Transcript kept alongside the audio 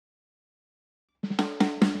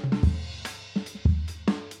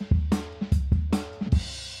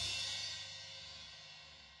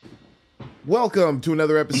Welcome to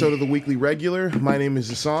another episode of the Weekly Regular. My name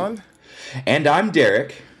is Ahsohn. And I'm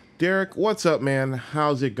Derek. Derek, what's up, man?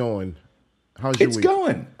 How's it going? How's your week? It's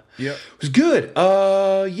going. Yeah. It was good.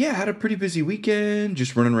 Had a pretty busy weekend.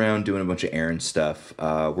 Just running around doing a bunch of errand stuff.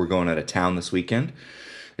 We're going out of town this weekend.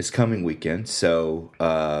 This coming weekend. So,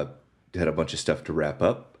 had a bunch of stuff to wrap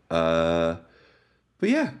up. But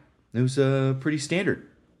yeah, it was pretty standard.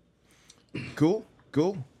 Cool.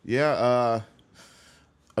 Yeah,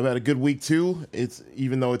 I've had a good week too.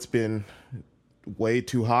 Even though it's been way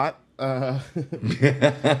too hot. It's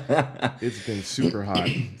been super hot.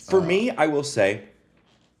 For me, I will say,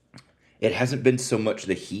 it hasn't been so much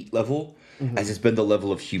the heat level as it's been the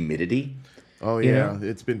level of humidity. Oh yeah,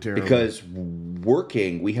 it's been terrible. Because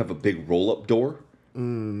working, we have a big roll-up door,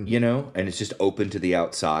 and it's just open to the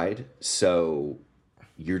outside, so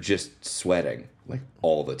you're just sweating like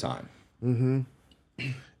all the time.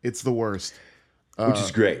 It's the worst. Which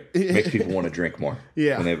is great. It makes people want to drink more.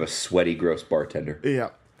 Yeah. When they have a sweaty, gross bartender. Yeah.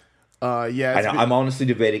 I'm honestly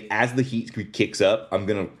debating, as the heat kicks up, I'm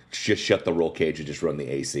going to just shut the roll cage and just run the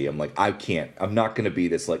AC. I'm like, I'm not going to be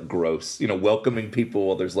this like gross, welcoming people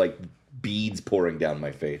while there's like beads pouring down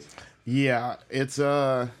my face. Yeah, it's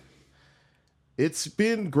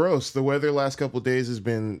been gross. The weather last couple of days has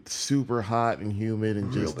been super hot and humid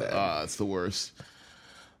and just it's the worst.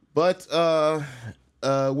 But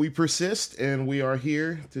we persist, and we are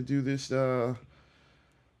here to do this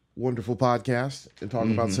wonderful podcast and talk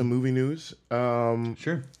about some movie news.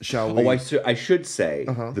 Sure. Shall we? Oh, I should say,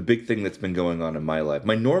 the big thing that's been going on in my life,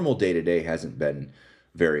 my normal day-to-day hasn't been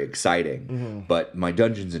very exciting, but my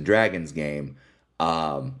Dungeons and Dragons game,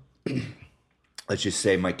 let's just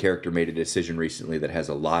say my character made a decision recently that has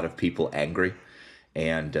a lot of people angry,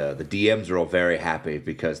 and the DMs are all very happy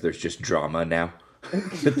because there's just drama now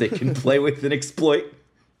that they can play with and exploit.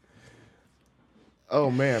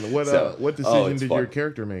 Oh man, what decision did your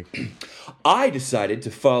character make? I decided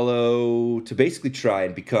to basically try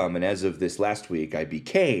and become, and as of this last week, I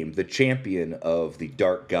became the champion of the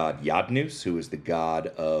dark god Yadnus, who is the god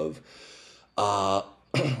of,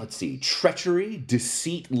 treachery,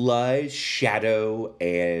 deceit, lies, shadow,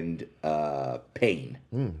 and pain.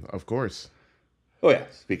 Of course. Oh,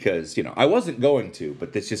 yes, because, I wasn't going to,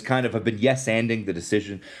 but this just kind of, I've been yes-anding the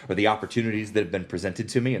decision or the opportunities that have been presented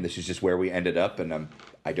to me, and this is just where we ended up, and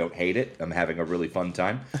I don't hate it. I'm having a really fun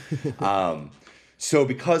time. So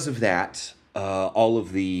because of that, all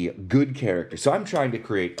of the good characters, so I'm trying to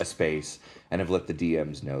create a space, and I've let the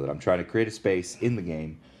DMs know that I'm trying to create a space in the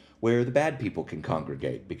game where the bad people can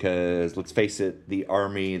congregate, because let's face it, the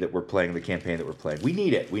army that we're playing, the campaign that we're playing, we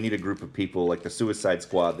need it. We need a group of people like the Suicide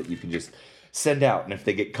Squad that you can just send out, and if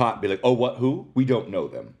they get caught, be like, oh, what, who? We don't know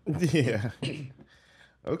them. Yeah. Okay.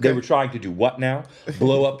 They were trying to do what now?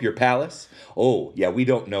 Blow up your palace? Oh, yeah, we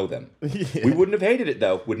don't know them. Yeah. We wouldn't have hated it,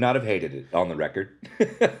 though. Would not have hated it, on the record.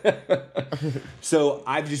 So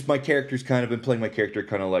my character's kind of been playing my character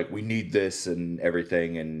kind of like, we need this and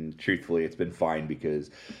everything, and truthfully, it's been fine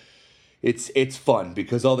because it's fun,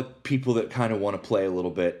 because all the people that kind of want to play a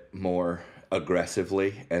little bit more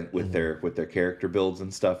aggressively and with their character builds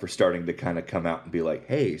and stuff are starting to kind of come out and be like,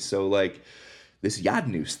 hey, so like this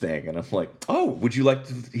Yadnus thing, and I'm like, oh, would you like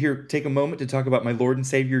to take a moment to talk about my Lord and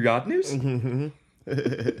Savior Yadnus?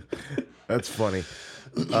 That's funny.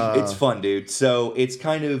 It's fun, dude. So it's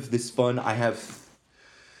kind of this fun.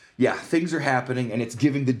 Things are happening, and it's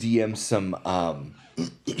giving the DM some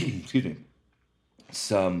excuse me,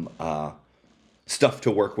 some stuff to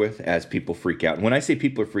work with as people freak out. And when I say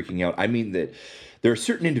people are freaking out, I mean that there are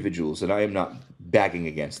certain individuals, and I am not bagging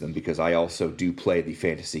against them because I also do play the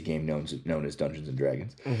fantasy game known as Dungeons and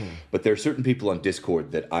Dragons. But there are certain people on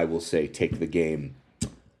Discord that I will say take the game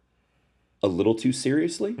a little too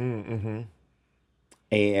seriously. And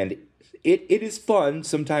it is fun.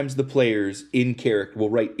 Sometimes the players in character will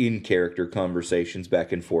write in character conversations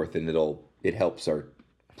back and forth, and it helps our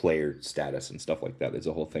player status and stuff like that. There's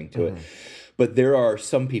a whole thing to it. But there are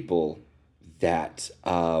some people that,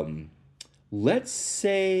 let's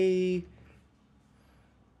say,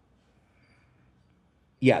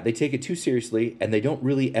 they take it too seriously, and they don't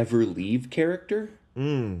really ever leave character.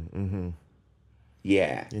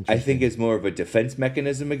 Yeah, I think it's more of a defense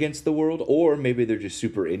mechanism against the world, or maybe they're just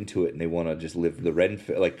super into it and they want to just live the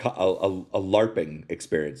like a LARPing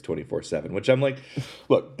experience 24/7. Which I'm like,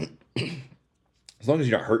 look, as long as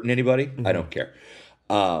you're not hurting anybody, I don't care.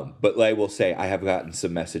 But I will say I have gotten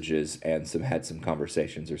some messages and had some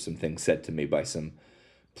conversations or some things said to me by some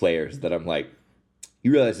players that I'm like,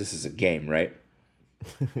 you realize this is a game, right?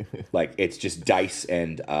 Like, it's just dice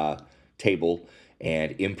and table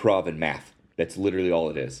and improv and math. That's literally all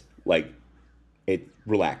it is. Like,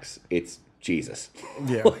 relax. It's Jesus.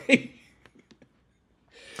 Yeah.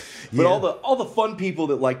 But all the fun people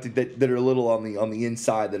that that are a little on the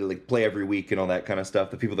inside, that are like play every week and all that kind of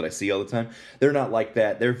stuff, the people that I see all the time, they're not like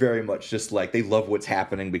that. They're very much just like, they love what's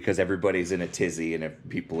happening because everybody's in a tizzy and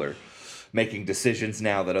people are making decisions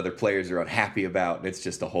now that other players are unhappy about, and it's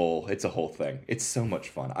just a whole thing. It's so much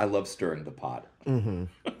fun. I love stirring the pot. Mm-hmm.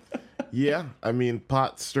 Yeah, I mean,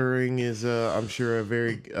 pot stirring is, I'm sure, a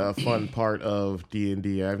very fun part of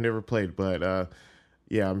D&D. I've never played, but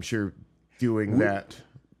yeah, I'm sure doing that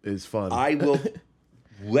is fun. I will.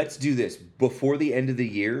 Let's do this before the end of the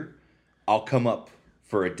year. I'll come up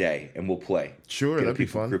for a day and we'll play. Sure, that'd be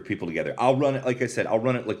fun. Group people together. I'll run it, like I said, I'll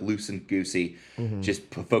run it like loose and goosey. Mm-hmm.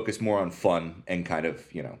 Just focus more on fun and kind of,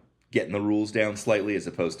 getting the rules down slightly, as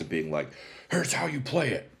opposed to being like, here's how you play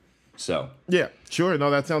it. So yeah, sure. No,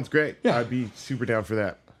 that sounds great. Yeah. I'd be super down for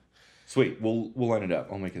that. Sweet. We'll line it up.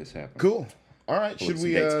 I'll make this happen. Cool. All right. Should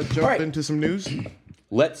we jump into some news?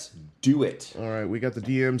 Let's do it. All right. We got the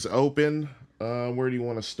DMs open. Where do you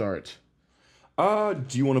want to start? Do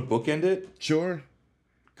you want to bookend it? Sure.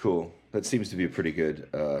 Cool. That seems to be a pretty good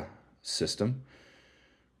system.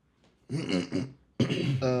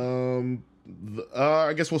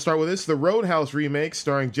 I guess we'll start with this. The Roadhouse remake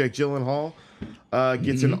starring Jake Gyllenhaal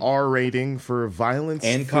gets an R rating for violence.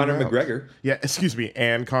 And Conor McGregor. Yeah, excuse me,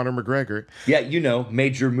 and Conor McGregor. Yeah,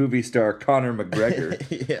 major movie star Conor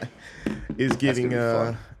McGregor. Yeah, is getting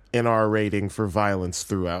an R rating for violence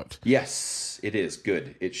throughout. Yes, it is.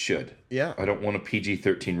 Good. It should. Yeah. I don't want a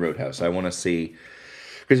PG-13 Roadhouse. I want to see...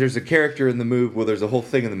 Because there's a character in the movie... Well, there's a whole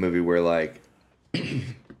thing in the movie where, like... I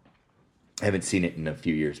haven't seen it in a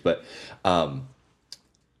few years, but... I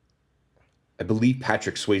believe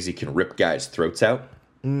Patrick Swayze can rip guys' throats out.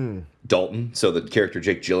 Dalton. So the character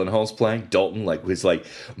Jake Gyllenhaal's playing, Dalton, like his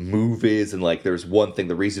move is, and like there's one thing,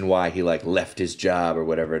 the reason why he left his job or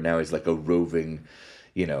whatever, and now he's like a roving,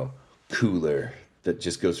 cooler that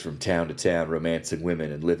just goes from town to town romancing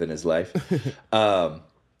women and living his life.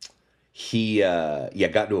 He got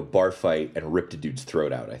into a bar fight and ripped a dude's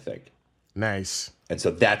throat out, I think. Nice. And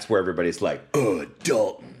so that's where everybody's like, oh,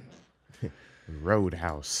 Dalton.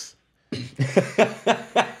 Roadhouse.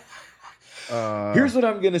 Here's what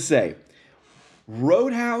I'm going to say.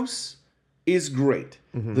 Roadhouse is great.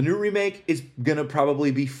 Mm-hmm. The new remake is going to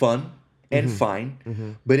probably be fun and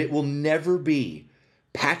fine, but it will never be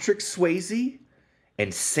Patrick Swayze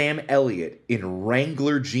and Sam Elliott in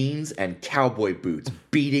Wrangler jeans and cowboy boots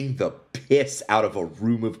beating the piss out of a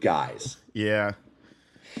room of guys. Yeah.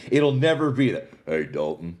 It'll never be that. Hey,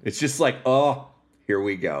 Dalton. It's just like, oh, here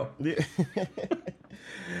we go. Yeah.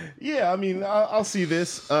 Yeah, I mean, I'll see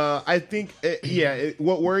this. I think,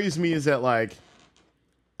 what worries me is that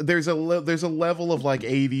there's a level of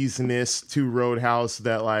 80s-ness to Roadhouse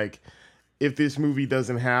that if this movie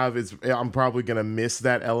doesn't have, I'm probably gonna miss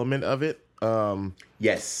that element of it.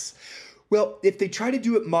 Yes. Well, if they try to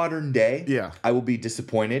do it modern day, I will be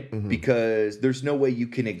disappointed because there's no way you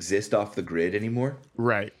can exist off the grid anymore.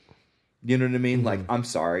 Right. You know what I mean? I'm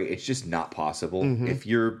sorry, it's just not possible.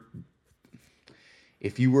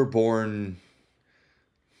 If you were born,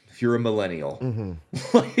 if you're a millennial, you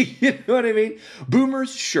know what I mean?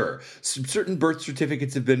 Boomers, sure. Certain birth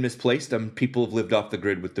certificates have been misplaced. People have lived off the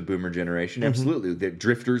grid with the boomer generation. Absolutely. The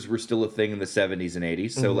drifters were still a thing in the 70s and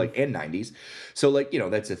 80s, so and 90s. So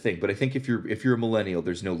that's a thing. But I think if you're a millennial,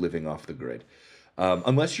 there's no living off the grid.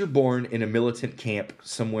 Unless you're born in a militant camp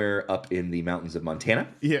somewhere up in the mountains of Montana.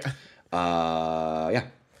 Yeah.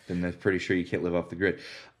 Then I'm pretty sure you can't live off the grid.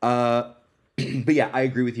 But yeah, I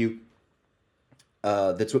agree with you.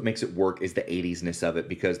 That's what makes it work, is the 80s-ness of it,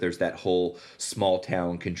 because there's that whole small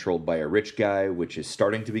town controlled by a rich guy, which is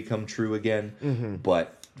starting to become true again.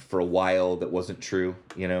 But for a while, that wasn't true,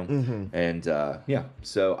 And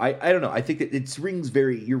so I don't know. I think it rings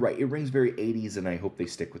very. You're right. It rings very 80s, and I hope they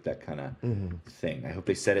stick with that kind of thing. I hope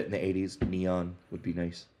they set it in the 80s. Neon would be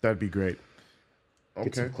nice. That'd be great. Okay.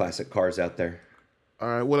 Get some classic cars out there. All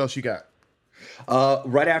right. What else you got?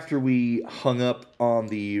 Right after we hung up on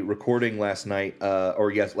the recording last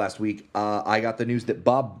week, I got the news that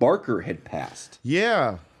Bob Barker had passed.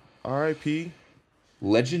 Yeah. R.I.P.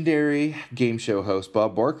 Legendary game show host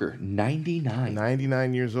Bob Barker, 99.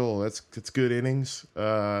 99 years old. That's good innings.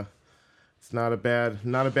 It's not a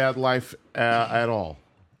bad life at all.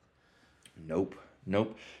 Nope.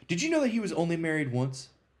 Did you know that he was only married once?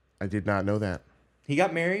 I did not know that. He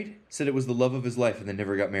got married, said it was the love of his life, and then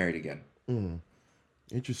never got married again.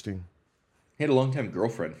 Interesting. He had a long-time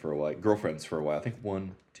girlfriends for a while. I think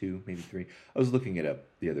 1, 2, maybe 3. I was looking it up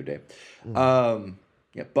the other day.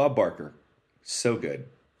 Bob Barker. So good.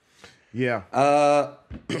 Yeah.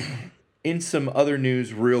 in some other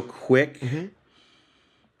news real quick.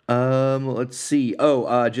 Let's see.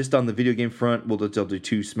 Just on the video game front, I'll do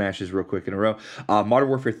 2 smashes real quick in a row. Modern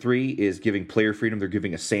Warfare 3 is giving player freedom. They're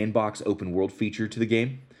giving a sandbox open world feature to the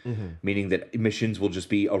game, meaning that missions will just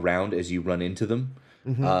be around as you run into them,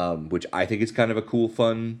 which I think is kind of a cool,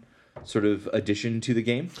 fun sort of addition to the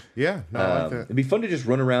game. Yeah, no, I like that. It'd be fun to just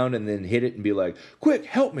run around and then hit it and be like, quick,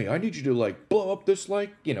 help me. I need you to like blow up this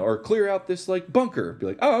like, or clear out this like bunker. Be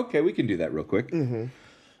like, oh, okay, we can do that real quick.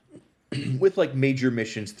 With like major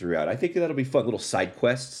missions throughout. I think that'll be fun. Little side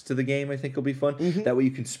quests to the game I think will be fun. That way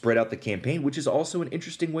you can spread out the campaign, which is also an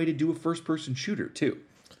interesting way to do a first-person shooter too.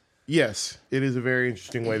 Yes, it is a very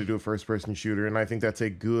interesting way to do a first-person shooter, and I think that's a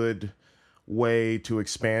good way to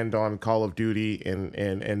expand on Call of Duty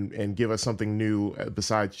and give us something new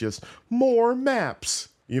besides just more maps.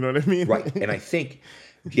 You know what I mean? Right. And I think,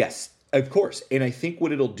 yes, of course. And I think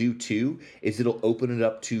what it'll do too is it'll open it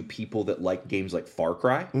up to people that like games like Far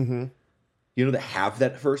Cry, that have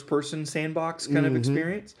that first-person sandbox kind of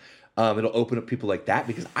experience. It'll open up people like that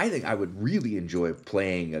because I think I would really enjoy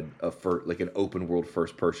playing an open world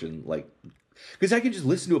first-person because I can just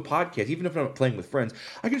listen to a podcast, even if I'm not playing with friends.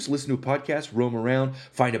 I can just listen to a podcast, roam around,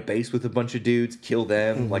 find a base with a bunch of dudes, kill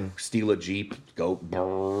them, like steal a Jeep, go,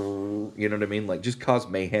 brrr, you know what I mean? Like just cause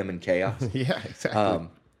mayhem and chaos. Yeah, exactly.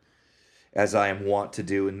 As I am wont to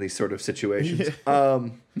do in these sort of situations.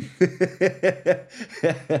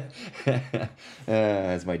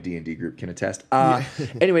 As my D&D group can attest.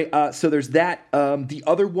 Anyway, so there's that. The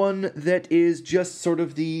other one that is just sort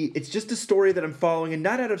of it's just a story that I'm following, and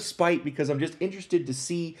not out of spite, because I'm just interested to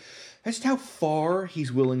see just how far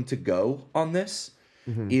he's willing to go on this,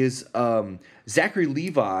 is Zachary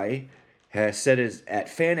Levi has said at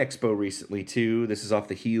Fan Expo recently, too. This is off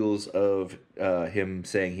the heels of him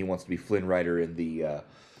saying he wants to be Flynn Rider in the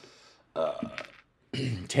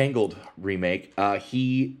Tangled remake.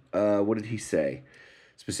 What did he say?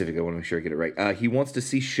 Specifically, I want to make sure I get it right. He wants to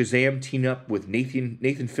see Shazam team up with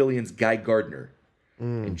Nathan Fillion's Guy Gardner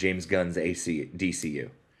in James Gunn's DCU.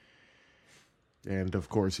 And, of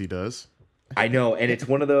course, he does. I know, and it's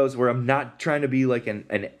one of those where I'm not trying to be like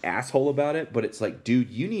an asshole about it, but it's like, dude,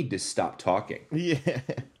 you need to stop talking. Yeah.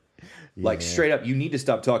 Like, straight up, you need to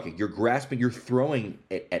stop talking. You're grasping, you're throwing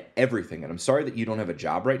at everything. And I'm sorry that you don't have a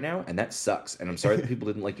job right now, and that sucks. And I'm sorry that people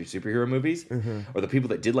didn't like your superhero movies, or the people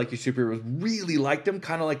that did like your superheroes really liked them,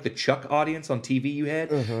 kind of like the Chuck audience on TV you had,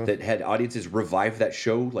 that had audiences revive that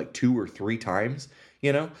show like 2 or 3 times,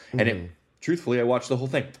 And truthfully, I watched the whole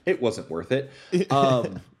thing. It wasn't worth it.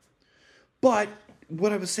 But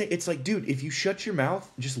what I was saying, it's like, dude, if you shut your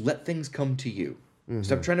mouth, just let things come to you.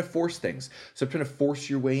 Stop trying to force things. Stop trying to force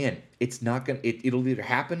your way in. It's not gonna. It'll either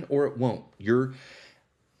happen or it won't. You're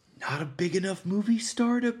not a big enough movie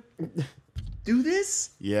star to do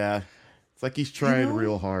this. Yeah, it's like he's trying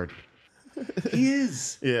real hard. He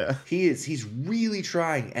is. Yeah, he is. He's really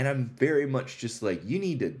trying, and I'm very much just like, you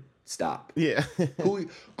need to stop. Yeah,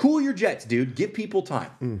 cool your jets, dude. Give people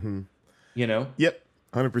time. Yep.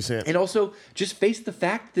 100%. And also, just face the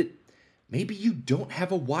fact that maybe you don't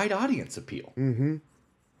have a wide audience appeal.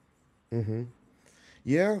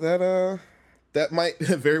 Yeah, that might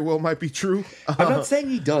very well might be true. I'm not saying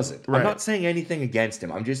he doesn't. Right. I'm not saying anything against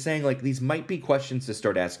him. I'm just saying, like, these might be questions to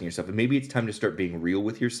start asking yourself. And maybe it's time to start being real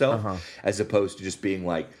with yourself, as opposed to just being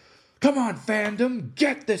like, come on, fandom,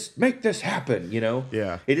 get this, make this happen,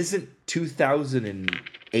 Yeah. It isn't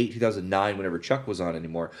 2008, 2009, whenever Chuck was on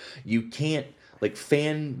anymore. You can't... Like,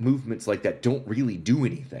 fan movements like that don't really do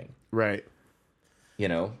anything. Right.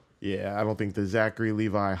 Yeah, I don't think the Zachary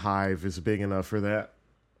Levi hive is big enough for that.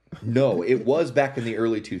 No, it was back in the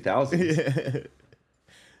early 2000s.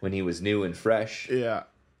 When he was new and fresh. Yeah.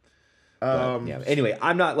 Anyway,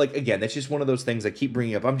 I'm not, like, again, that's just one of those things I keep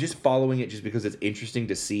bringing up. I'm just following it just because it's interesting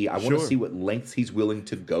to see. I want to see what lengths he's willing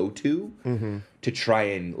to go to try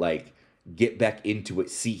and, like, get back into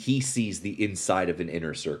it. He sees the inside of an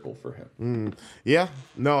inner circle for him. Yeah,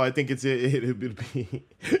 no, I think it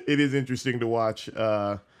is interesting to watch.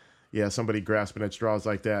 Somebody grasping at straws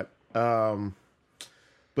like that.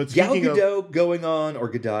 But Gal Gadot going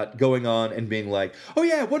on and being like, oh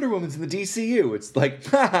yeah, Wonder Woman's in the DCU. It's like,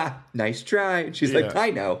 haha, nice try. And she's like,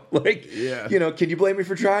 I know. Like, can you blame me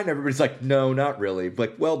for trying? Everybody's like, no, not really.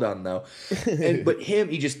 Like, well done though. But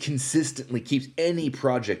he just consistently keeps any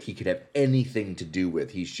project he could have anything to do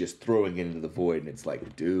with, he's just throwing it into the void. And it's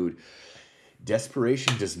like, dude,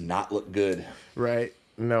 desperation does not look good. Right.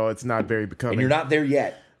 No, it's not very becoming. And you're not there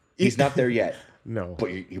yet. He's not there yet. No.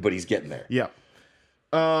 But he's getting there. Yeah.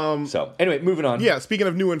 So anyway, moving on. Yeah, speaking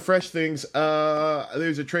of new and fresh things,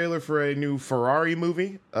 there's a trailer for a new Ferrari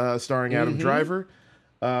movie starring Adam Driver.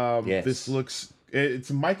 Yes. This looks.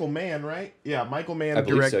 It's Michael Mann, right? Yeah, Michael Mann I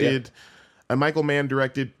believe so, directed. A Michael Mann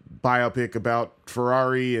directed biopic about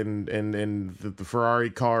Ferrari and the Ferrari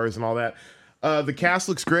cars and all that. The cast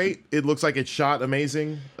looks great. It looks like it's shot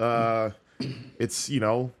amazing. It's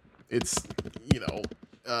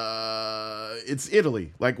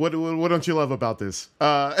Italy. Like what don't you love about this?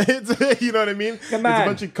 It's you know what I mean? Come on. It's a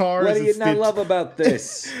bunch of cars. What do you not love about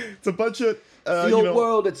this? It's a bunch of It's the old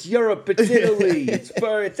world. It's Europe. It's Italy.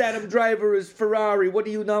 It's Adam Driver's Ferrari. What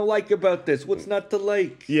do you not like about this? What's not to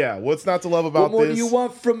like? Yeah, what's not to love about this? What more do you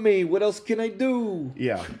want from me? What else can I do?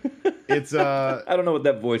 Yeah, it's I don't know what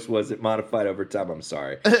that voice was. It modified over time. I'm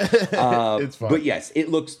sorry. It's fun. But yes, it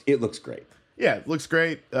looks great. Yeah, it looks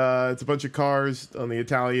great. It's a bunch of cars on the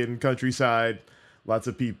Italian countryside. Lots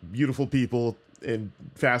of beautiful people in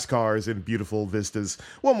fast cars and beautiful vistas.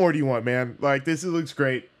 What more do you want, man? Like this, it looks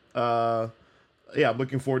great. Yeah, I'm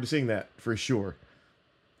looking forward to seeing that for sure.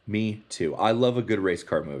 Me too. I love a good race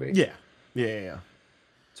car movie. Yeah.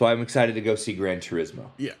 So I'm excited to go see Gran Turismo.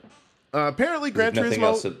 Yeah. Apparently, Gran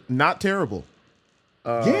Turismo not terrible.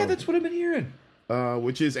 Yeah, that's what I've been hearing.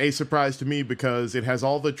 Which is a surprise to me because it has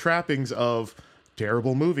all the trappings of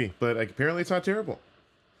terrible movie, but like, apparently it's not terrible.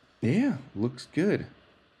 Yeah, looks good.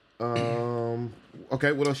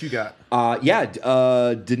 Okay, what else you got?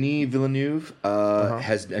 Denis Villeneuve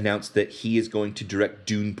has announced that he is going to direct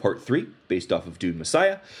Dune Part 3 based off of Dune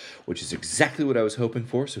Messiah, which is exactly what I was hoping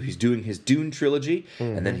for. So he's doing his Dune trilogy,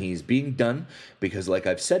 and then he's being done because, like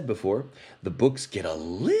I've said before, the books get a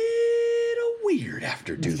little weird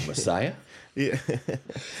after Dune Messiah. Yeah.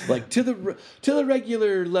 Like to the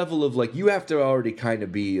regular level of like you have to already kind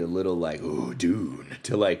of be a little like ooh Dune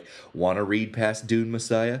to like want to read past Dune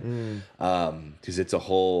Messiah, because it's a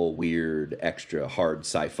whole weird extra hard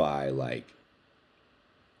sci-fi like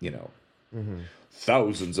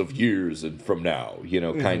thousands of years and from now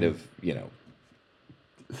kind of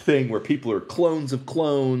thing where people are clones of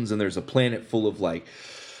clones and there's a planet full of like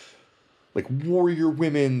warrior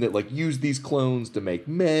women that like use these clones to make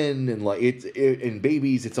men and like and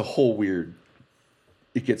babies. It's a whole weird.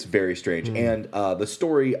 It gets very strange, and the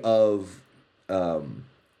story of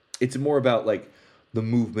it's more about like the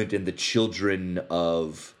movement and the children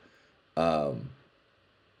of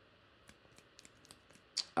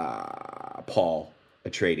Paul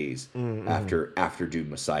Atreides after Dune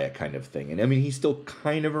Messiah kind of thing. And I mean, he's still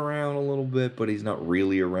kind of around a little bit, but he's not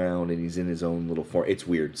really around, and he's in his own little form. It's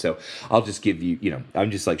weird. So I'll just give you, I'm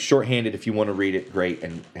just like shorthanded. If you want to read it, great,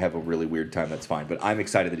 and have a really weird time, that's fine. But I'm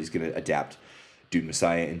excited that he's going to adapt Dune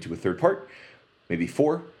Messiah into a third part, maybe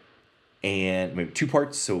 4, and maybe 2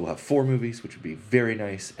 parts. So we'll have 4 movies, which would be very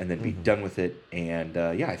nice, and then be done with it. And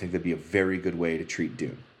I think that'd be a very good way to treat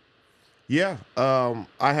Dune. Yeah, I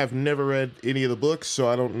have never read any of the books, so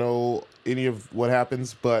I don't know any of what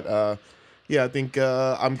happens. But I think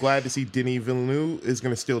I'm glad to see Denis Villeneuve is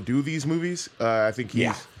going to still do these movies. I think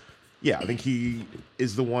I think he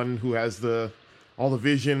is the one who has all the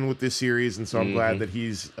vision with this series, and so I'm glad that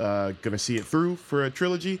he's going to see it through for a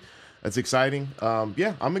trilogy. That's exciting.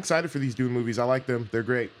 I'm excited for these Dune movies. I like them. They're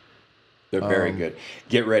great. They're very good.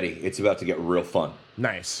 Get ready. It's about to get real fun.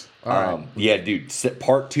 Nice. All right. Yeah, dude.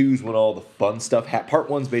 Part 2's when all the fun stuff. Part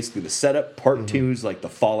 1's basically the setup. Part 2's like the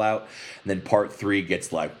fallout, and then Part 3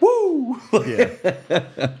 gets like woo. Yeah.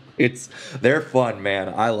 They're fun,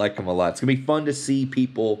 man. I like them a lot. It's gonna be fun to see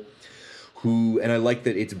people and I like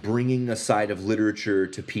that it's bringing a side of literature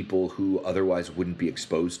to people who otherwise wouldn't be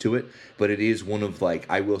exposed to it. But it is one of like,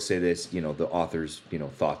 I will say this, the author's,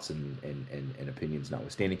 thoughts and opinions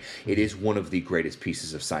notwithstanding, it is one of the greatest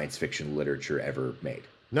pieces of science fiction literature ever made.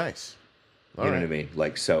 Nice. You know what I mean?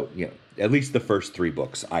 Like, so, at least the first 3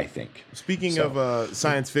 books, I think. Speaking of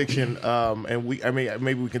science fiction, and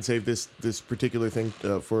maybe we can save this particular thing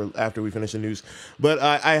for after we finish the news. But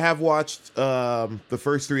I have watched the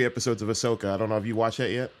first 3 episodes of Ahsoka. I don't know if you watched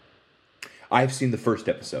that yet. I've seen the first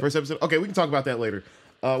episode. Okay, we can talk about that later.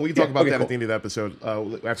 We can talk about that at the end of the episode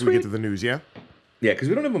after we get to the news. Yeah. Yeah, because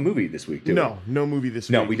we don't have a movie this week, do we? No movie this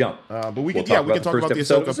week. No, we don't. But we can talk about the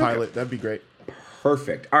Ahsoka pilot. That'd be great.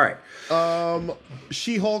 Perfect. All right.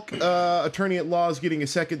 She-Hulk Attorney at Law is getting a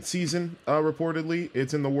second season, reportedly.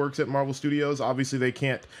 It's in the works at Marvel Studios. Obviously, they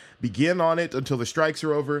can't begin on it until the strikes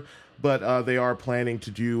are over, but they are planning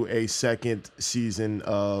to do a second season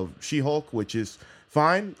of She-Hulk, which is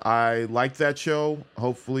fine. I like that show.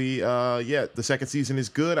 Hopefully, the second season is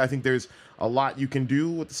good. I think there's a lot you can do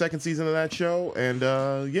with the second season of that show, and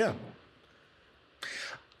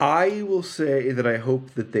I will say that I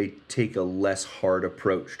hope that they take a less hard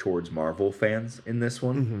approach towards Marvel fans in this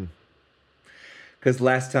one. Because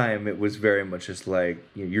last time it was very much just like,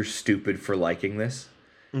 you're stupid for liking this.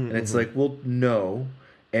 And it's like, well, no.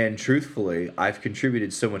 And truthfully, I've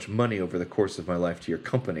contributed so much money over the course of my life to your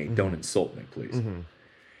company. Don't insult me, please.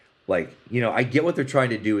 Like, I get what they're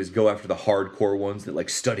trying to do is go after the hardcore ones that, like,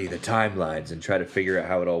 study the timelines and try to figure out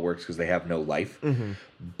how it all works because they have no life.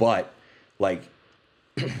 But, like,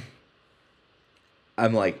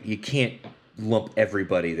 I'm like, you can't lump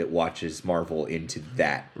everybody that watches Marvel into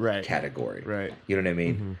that category. Right. You know what I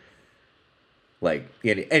mean? Like,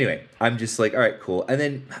 anyway, I'm just like, all right, cool. And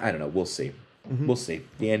then, I don't know, we'll see. We'll see.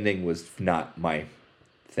 The ending was not my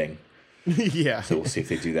thing. Yeah. So we'll see if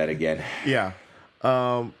they do that again. Yeah.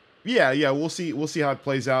 Yeah. We'll see how it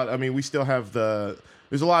plays out. I mean, we still have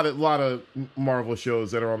there's a lot of Marvel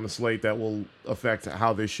shows that are on the slate that will affect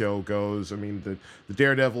how this show goes. I mean, the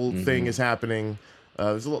Daredevil thing is happening.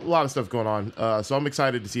 There's a lot of stuff going on. So I'm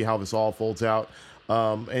excited to see how this all folds out.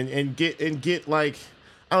 And get like,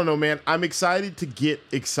 I don't know, man. I'm excited to get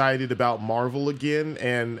excited about Marvel again.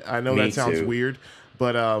 And I know that sounds weird,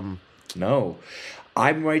 but no.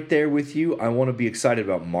 I'm right there with you. I want to be excited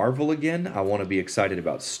about Marvel again. I want to be excited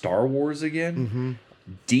about Star Wars again.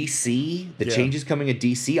 DC, the changes coming at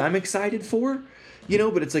DC, I'm excited for.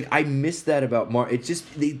 But it's like I miss that about Marvel. It's just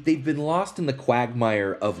they've been lost in the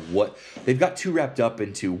quagmire of what they've got too wrapped up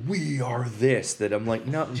into. We are this that I'm like,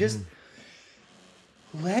 no, just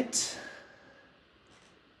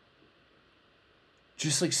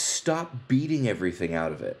like stop beating everything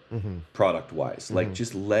out of it, product wise. Like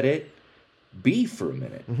just let it be for a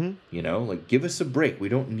minute. Like give us a break. We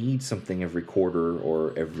don't need something every quarter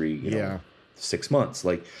or every 6 months.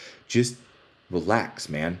 Like just relax,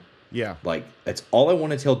 man. Yeah. Like that's all I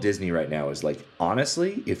want to tell Disney right now is like,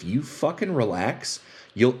 honestly, if you fucking relax,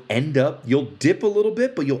 you'll dip a little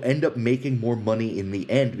bit, but you'll end up making more money in the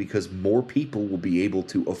end because more people will be able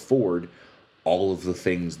to afford all of the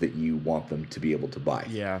things that you want them to be able to buy.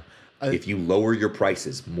 Yeah. If you lower your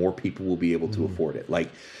prices, more people will be able to afford it. Like,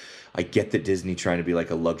 I get that Disney trying to be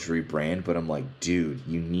like a luxury brand, but I'm like, dude,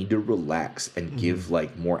 you need to relax and give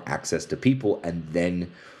like more access to people, and then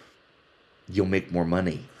you'll make more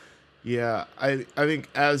money. Yeah, I think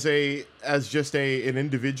as just an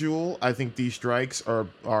individual, I think these strikes are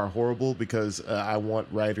horrible because I want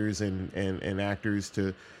writers and actors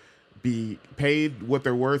to be paid what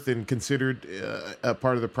they're worth and considered a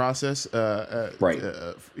part of the process. Right.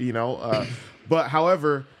 But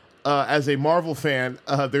however, as a Marvel fan,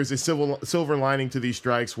 there's a silver lining to these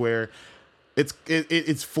strikes where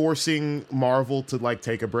it's forcing Marvel to like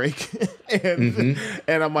take a break, and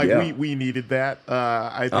I'm like, we needed that.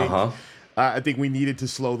 I think we needed to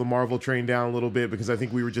slow the Marvel train down a little bit because I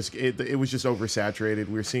think we were just it was just oversaturated.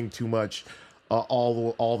 We were seeing too much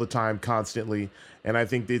all the time, constantly, and I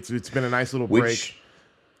think it's been a nice little break.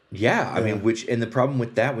 Yeah, I mean, and the problem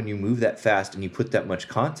with that, when you move that fast and you put that much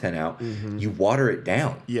content out, you water it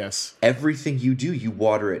down. Yes. Everything you do, you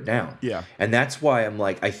water it down. Yeah. And that's why I'm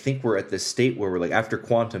like, I think we're at this state where we're like, after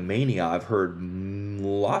Quantum Mania, I've heard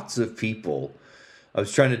lots of people. I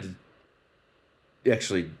was trying to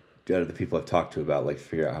actually, out of the people I've talked to about, like,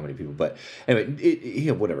 figure out how many people. But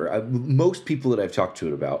anyway, whatever. Most people that I've talked to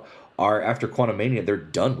it about are, after Quantum Mania, they're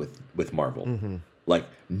done with Marvel. Like,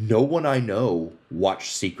 no one I know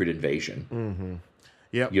watched Secret Invasion.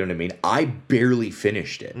 Yep. You know what I mean? I barely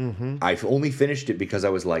finished it. I've only finished it because I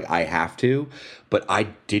was like, I have to, but I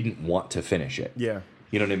didn't want to finish it. Yeah.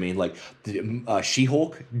 You know what I mean? Like,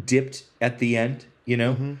 She-Hulk dipped at the end,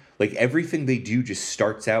 Like, everything they do just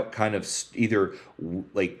starts out kind of either,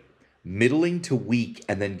 like, middling to weak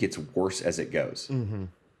and then gets worse as it goes.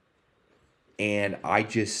 And I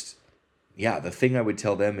just... Yeah, the thing I would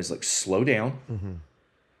tell them is like slow down,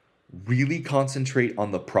 really concentrate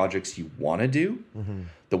on the projects you want to do.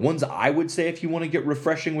 The ones I would say if you want to get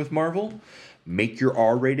refreshing with Marvel, make your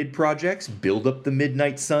R-rated projects, build up the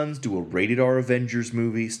Midnight Suns, do a rated R Avengers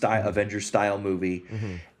style movie,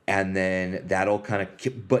 and then that'll kind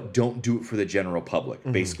of, but don't do it for the general public.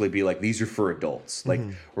 Basically be like, these are for adults. Like,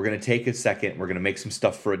 we're going to take a second, we're going to make some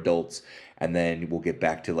stuff for adults, and then we'll get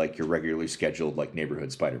back to like your regularly scheduled like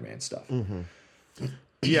neighborhood Spider-Man stuff.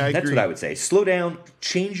 Yeah, that's what I would say. Slow down,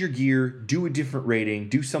 change your gear, do a different rating,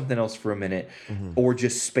 do something else for a minute, or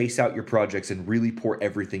just space out your projects and really pour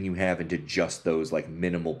everything you have into just those like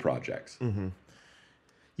minimal projects.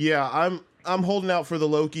 Yeah, I'm holding out for the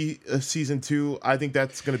Loki season 2. I think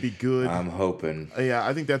that's going to be good. I'm hoping. Yeah,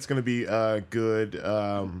 I think that's going to be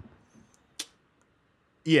good.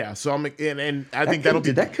 Yeah, so and I think that'll be.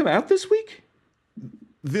 Did that come out this week?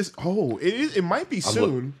 It might be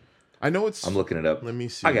soon. I know it's. I'm looking it up. Let me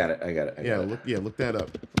see. I got it. Look that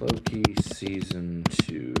up. Loki season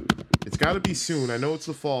 2. It's got to be soon. I know it's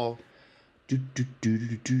the fall.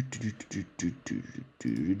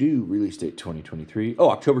 Release date 2023. Oh,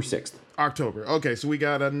 October 6th. October. Okay, so we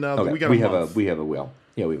got another. Okay. We have a well.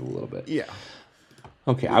 Yeah, we have a little bit. Yeah.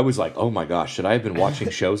 Okay, I was like, oh my gosh, should I have been watching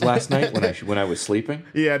shows last night when I was sleeping?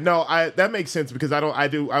 Yeah, no, that makes sense because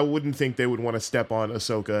I wouldn't think they would want to step on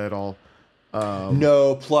Ahsoka at all.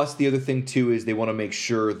 No, plus the other thing too is they want to make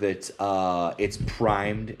sure that it's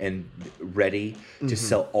primed and ready to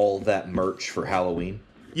sell all that merch for Halloween.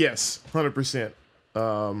 Yes, 100%.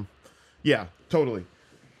 Yeah, totally.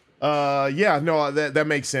 Yeah, no, that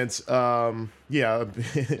makes sense. Yeah,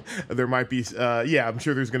 there might be. Yeah, I'm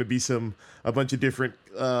sure there's going to be a bunch of different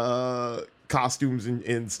costumes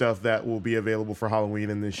and stuff that will be available for Halloween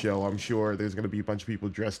in this show. I'm sure there's going to be a bunch of people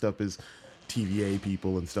dressed up as TVA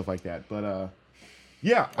people and stuff like that. But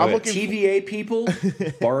yeah, I'm looking. TVA people,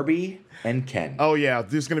 Barbie and Ken. Oh yeah,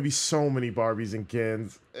 there's going to be so many Barbies and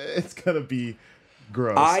Kens. It's going to be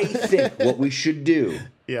gross. I think what we should do,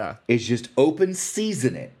 is just open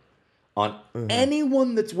season it. On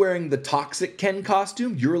anyone that's wearing the toxic Ken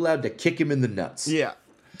costume, you're allowed to kick him in the nuts. Yeah,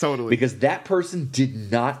 totally. Because that person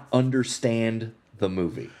did not understand the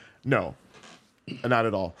movie. No, not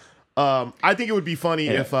at all. I think it would be funny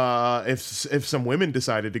if some women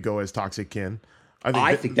decided to go as toxic Ken.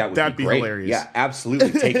 I think that'd be great. Hilarious. Yeah,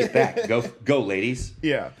 absolutely. Take it back. Go, ladies.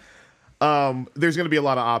 Yeah. There's going to be a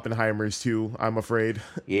lot of Oppenheimers too, I'm afraid.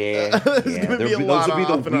 Yeah. Those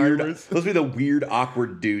will be the weird,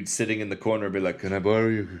 awkward dude sitting in the corner and be like, "Can I borrow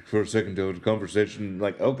you for a second to have a conversation?"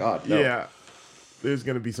 Like, oh God, no. Yeah. There's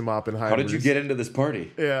going to be some Oppenheimers. How did you get into this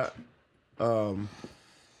party? Yeah.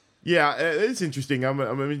 Yeah, it's interesting.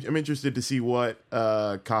 I'm interested to see what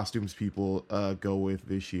costumes people go with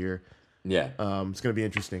this year. Yeah. It's going to be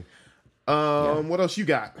interesting. What else you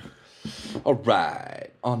got? All right.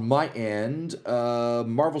 On my end,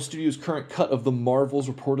 Marvel Studios' current cut of The Marvels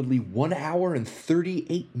reportedly 1 hour and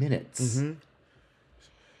 38 minutes. Mm-hmm.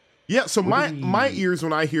 Yeah, so my ears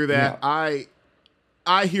when I hear that, I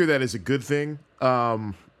hear that as a good thing.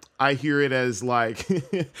 I hear it as like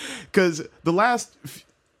because the last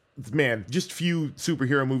just few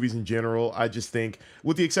superhero movies in general, I just think,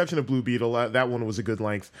 with the exception of Blue Beetle, that one was a good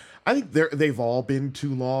length. I think they've all been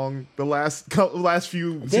too long. The last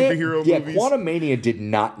few superhero movies. Quantumania did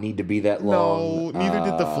not need to be that long. No, neither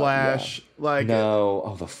did The Flash. Yeah.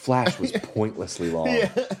 The Flash was pointlessly long.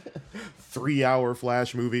 3-hour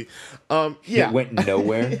Flash movie. It went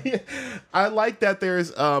nowhere. I like that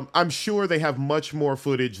there's I'm sure they have much more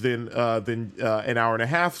footage than an hour and a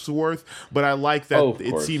half's worth, but I like that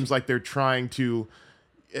it seems like they're trying to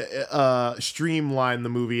streamline the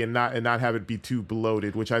movie and not have it be too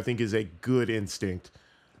bloated, which I think is a good instinct.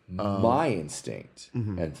 My instinct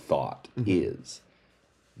and thought is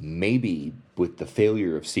maybe with the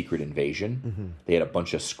failure of Secret Invasion, they had a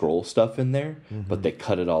bunch of scroll stuff in there, but they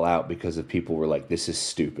cut it all out because of people were like, "This is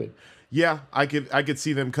stupid." Yeah, I could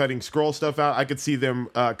see them cutting scroll stuff out. I could see them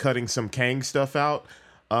cutting some Kang stuff out.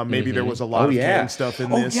 Maybe there was a lot of Kang stuff in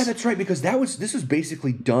this. Oh yeah, that's right, because this was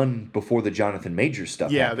basically done before the Jonathan Majors stuff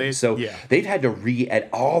happened. They've had to re-edit.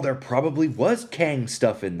 Oh, there probably was Kang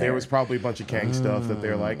stuff in there. There was probably a bunch of Kang stuff that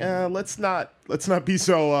they're like, let's not be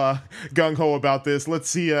so gung ho about this. Let's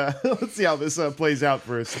see how this plays out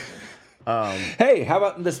first. Hey, how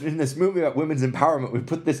about in this movie about women's empowerment, we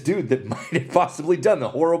put this dude that might have possibly done the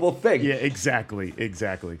horrible thing. Yeah, exactly.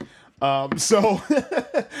 So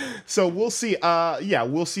we'll see.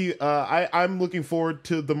 We'll see. I'm looking forward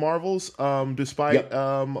to the Marvels. Despite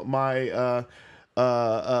my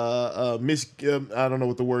I don't know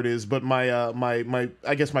what the word is, but my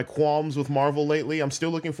I guess my qualms with Marvel lately. I'm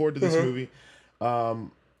still looking forward to this movie.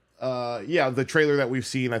 The trailer that we've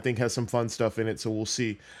seen I think has some fun stuff in it, so we'll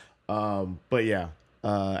see. But yeah.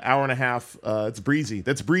 Hour and a half. It's breezy.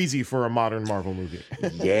 That's breezy for a modern Marvel movie.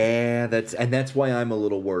 Yeah, that's why I'm a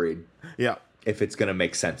little worried. Yeah, if it's gonna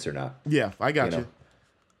make sense or not. Yeah, I got you.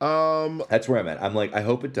 That's where I'm at. I'm like, I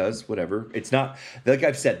hope it does. Whatever. It's not like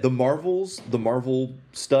I've said. The Marvel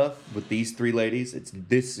stuff with these three ladies. It's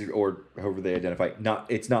this or however they identify.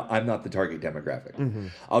 It's not. I'm not the target demographic.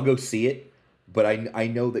 I'll go see it, but I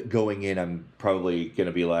know that going in, I'm probably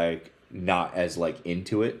gonna be like, not as like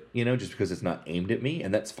into it, just because it's not aimed at me,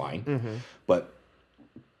 and that's fine. But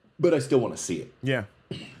I still want to see it. Yeah,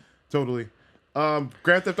 totally.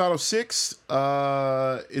 Grand Theft Auto 6 is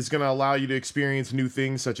going to allow you to experience new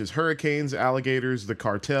things such as hurricanes, alligators, the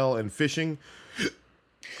cartel, and fishing.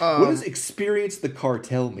 What does experience the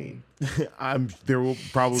cartel mean? There will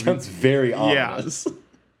probably sounds very ominous.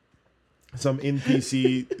 Some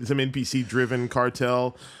NPC driven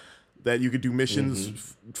cartel that you could do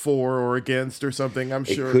missions for or against or something. I'm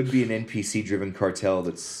sure it could be an NPC-driven cartel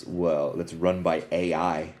that's run by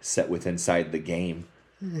AI set with inside the game.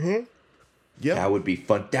 Yeah, that would be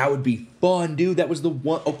fun. That would be fun, dude. That was the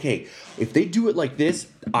one. Okay, if they do it like this,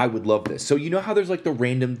 I would love this. So you know how there's like the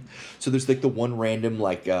random. So there's like the one random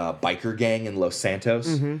like biker gang in Los Santos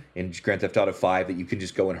in Grand Theft Auto 5 that you can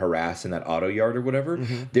just go and harass in that auto yard or whatever.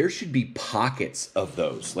 There should be pockets of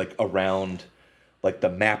those like around like the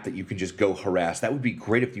map that you can just go harass. That would be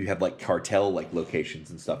great if you had like cartel like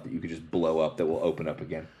locations and stuff that you could just blow up that will open up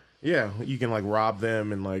again. Yeah, you can like rob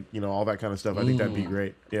them and like, you know, all that kind of stuff. I think that'd be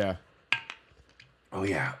great. Yeah. Oh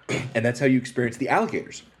yeah, and that's how you experience the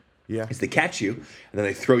alligators. Yeah, is they catch you and then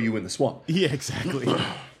they throw you in the swamp. Yeah, exactly.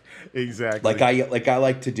 Exactly. Like I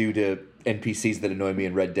like to do to NPCs that annoy me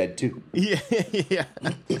in Red Dead 2. Yeah, yeah.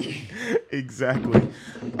 Exactly.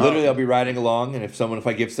 Literally, I'll be riding along, and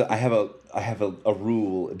I have a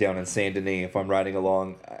rule down in Saint Denis. If I'm riding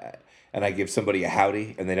along, and I give somebody a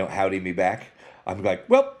howdy, and they don't howdy me back, I'm like,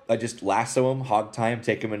 well, I just lasso them, hog tie them,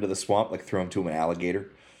 take them into the swamp, like throw them to an alligator.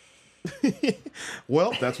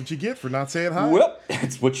 Well, that's what you get for not saying hi. Well,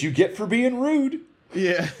 that's what you get for being rude.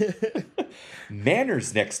 Yeah.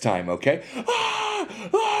 Manners next time, okay?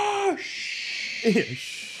 Shh.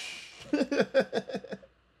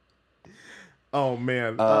 Oh,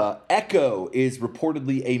 man. Echo is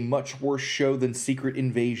reportedly a much worse show than Secret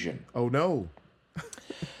Invasion. Oh, no.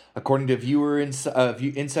 According to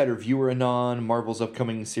Insider Viewer Anon, Marvel's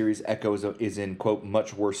upcoming series Echo is in, quote,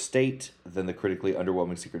 much worse state than the critically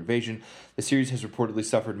underwhelming Secret Invasion. The series has reportedly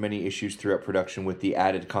suffered many issues throughout production, with the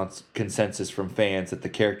added consensus from fans that the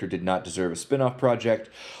character did not deserve a spin-off project.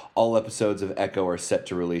 All episodes of Echo are set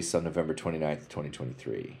to release on November 29th,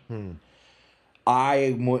 2023.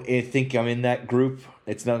 I think I'm in that group.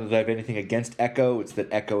 It's not that I have anything against Echo. It's that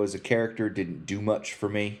Echo as a character didn't do much for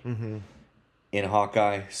me. In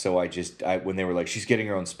Hawkeye, so when they were like, she's getting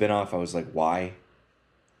her own spinoff, I was like, why?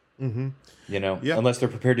 You know, unless they're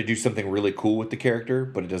prepared to do something really cool with the character,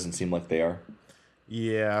 but it doesn't seem like they are.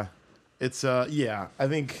 Yeah, it's I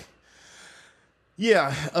think,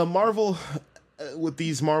 Marvel with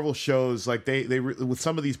these Marvel shows, like they with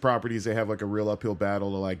some of these properties, they have like a real uphill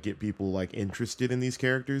battle to like get people like interested in these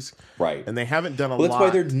characters, right? And they haven't done a lot. That's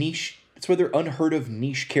why they're niche. That's why they're unheard of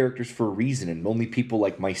niche characters for a reason, and only people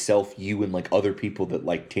like myself, you, and like other people that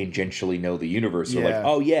like tangentially know the universe are like,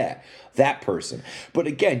 oh yeah, that person. But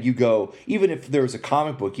again, you go, even if there was a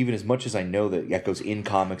comic book, even as much as I know that Echo's in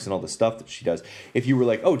comics and all the stuff that she does, if you were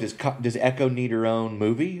like, oh, does Echo need her own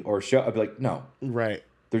movie or show? I'd be like, no, right.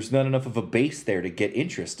 There's not enough of a base there to get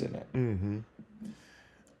interest in it.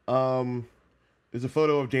 There's a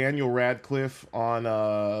photo of Daniel Radcliffe on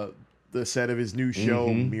the set of his new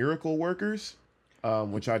show, Miracle Workers,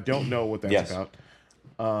 which I don't know what that's about.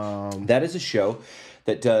 That is a show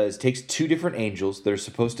that takes two different angels that are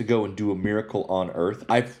supposed to go and do a miracle on Earth.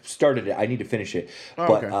 I've started it. I need to finish it.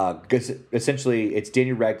 Essentially, it's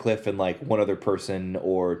Daniel Radcliffe and like one other person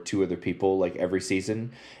or two other people like every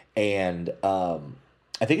season. And I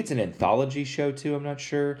think it's an anthology show too. I'm not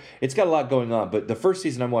sure. It's got a lot going on. But the first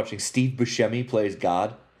season I'm watching, Steve Buscemi plays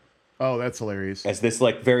God. Oh, that's hilarious. As this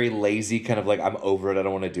like very lazy kind of like, I'm over it, I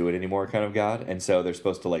don't want to do it anymore kind of God. And so they're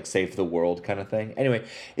supposed to like save the world kind of thing. Anyway,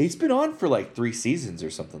 it's been on for like 3 seasons or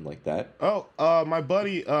something like that. Oh, my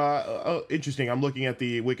buddy, interesting. I'm looking at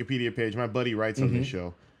the Wikipedia page. My buddy writes on this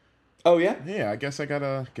show. Oh yeah? Yeah, I guess I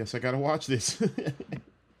gotta watch this.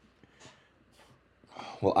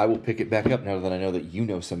 Well, I will pick it back up now that I know that you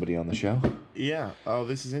know somebody on the show. Yeah. Oh,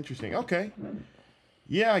 this is interesting. Okay.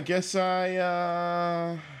 Yeah, I guess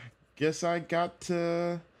I got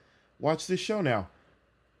to watch this show now.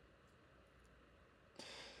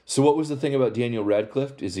 So what was the thing about Daniel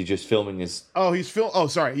Radcliffe? Is he just filming his... So he's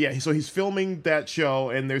filming that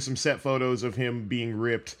show, and there's some set photos of him being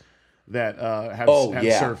ripped that have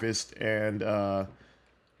surfaced. And,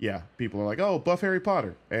 people are like, oh, buff Harry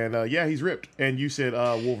Potter. And, he's ripped. And you said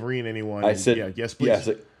Wolverine, anyone? I said... yes, please.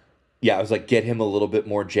 I was like, get him a little bit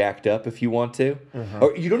more jacked up if you want to.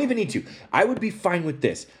 Or you don't even need to. I would be fine with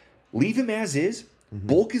this. Leave him as is,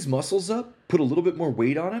 bulk his muscles up, put a little bit more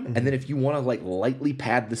weight on him, and then if you want to like lightly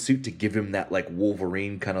pad the suit to give him that like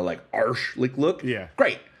Wolverine kind of like arsh like look,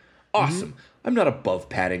 great, awesome. I'm not above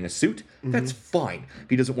padding a suit. That's fine.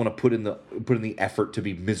 He doesn't want to put in the effort to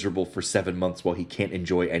be miserable for 7 months while he can't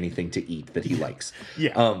enjoy anything to eat that he likes.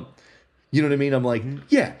 You know what I mean? I'm like,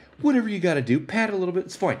 whatever you got to do, pad a little bit,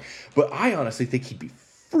 it's fine. But I honestly think he'd be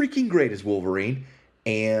freaking great as Wolverine.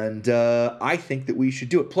 And I think that we should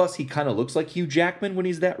do it. Plus, he kind of looks like Hugh Jackman when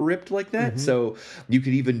he's that ripped like that. So you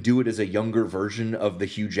could even do it as a younger version of the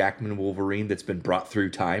Hugh Jackman Wolverine that's been brought through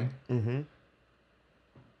time.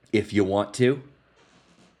 If you want to.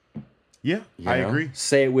 Yeah, I agree.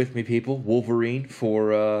 Say it with me, people. Wolverine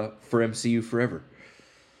for MCU forever.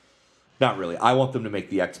 Not really. I want them to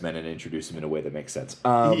make the X-Men and introduce him in a way that makes sense.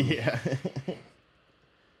 Yeah.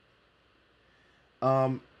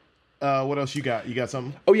 What else you got? You got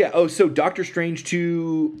something? Oh yeah. Oh, so Doctor Strange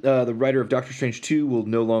 2, the writer of Doctor Strange 2 will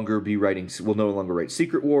no longer write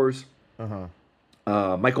Secret Wars.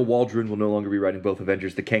 Michael Waldron will no longer be writing both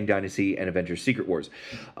Avengers: The Kang Dynasty and Avengers: Secret Wars.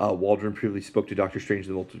 Waldron previously spoke to Doctor Strange: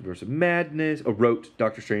 The Multiverse of Madness, wrote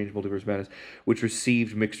Doctor Strange: Multiverse of Madness, which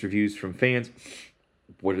received mixed reviews from fans.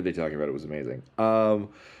 What are they talking about? It was amazing.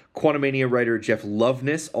 Quantumania writer Jeff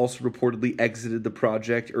Loveness also reportedly exited the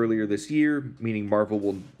project earlier this year, meaning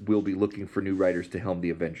Marvel will be looking for new writers to helm the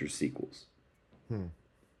Avengers sequels.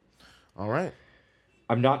 All right.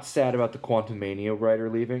 I'm not sad about the Quantumania writer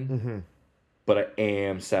leaving, but I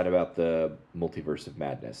am sad about the Multiverse of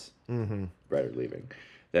Madness writer leaving.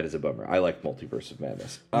 That is a bummer. I like Multiverse of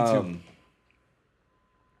Madness. Me too.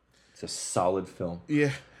 It's a solid film.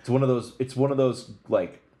 Yeah. It's one of those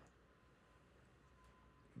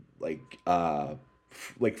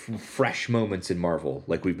fresh moments in Marvel,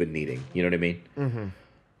 like we've been needing. You know what I mean?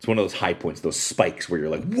 It's one of those high points, those spikes where you're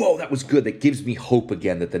like, "Whoa, that was good." That gives me hope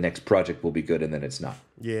again that the next project will be good, and then it's not.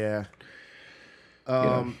 Yeah.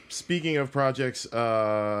 Speaking of projects that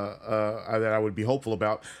I would be hopeful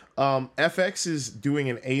about, FX is doing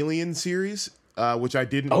an Alien series. Which I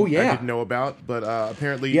didn't know about, but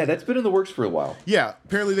apparently... Yeah, that's been in the works for a while. Yeah,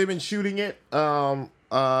 apparently they've been shooting it,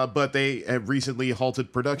 but they have recently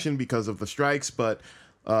halted production because of the strikes, but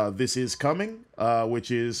this is coming, which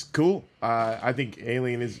is cool. I think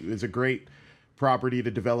Alien is a great property to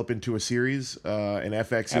develop into a series, and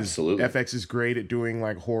FX is great at doing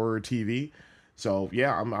like horror TV. So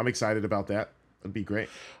yeah, I'm excited about that. It'd be great.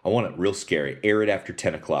 I want it real scary. Air it after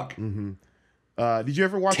 10 o'clock. Did you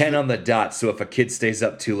ever watch 10 on the dot, so if a kid stays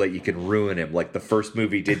up too late, you can ruin him, like the first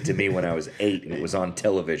movie did to me when I was 8 and it was on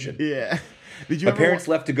television. Yeah. My parents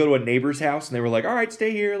left to go to a neighbor's house, and they were like, all right, stay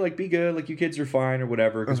here, like, be good, like, you kids are fine, or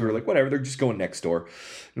whatever, because we were like, whatever, they're just going next door.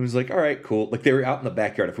 And it was like, all right, cool. Like, they were out in the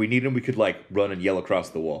backyard. If we needed them, we could, like, run and yell across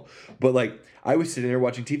the wall. But, like, I was sitting there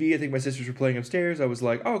watching TV. I think my sisters were playing upstairs. I was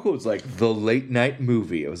like, oh, cool. It's like the late night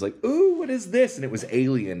movie. I was like, ooh, what is this? And it was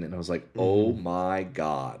Alien, and I was like, oh, my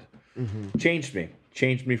God. Changed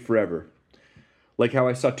me forever. Like how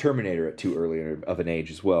I saw Terminator at too early of an age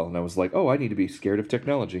as well. And I was like, oh, I need to be scared of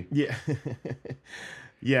technology. Yeah.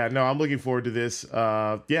 Yeah, no, I'm looking forward to this.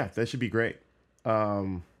 Yeah, that should be great.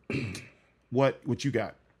 What you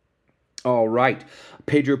got? All right.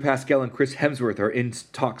 Pedro Pascal and Chris Hemsworth are in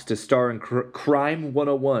talks to star in Crime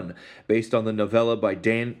 101, based on the novella by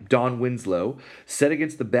Don Winslow. Set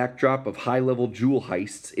against the backdrop of high-level jewel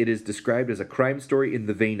heists, it is described as a crime story in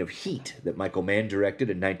the vein of Heat, that Michael Mann directed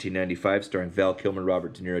in 1995, starring Val Kilmer,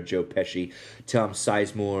 Robert De Niro, Joe Pesci, Tom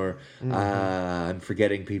Sizemore. I'm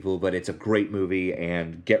forgetting people, but it's a great movie,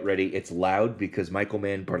 and get ready. It's loud because Michael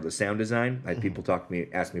Mann, part of the sound design, I had people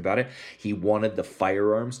ask me about it, he wanted the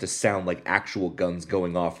firearms to sound like actual guns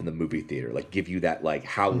going off in the movie theater, like give you that like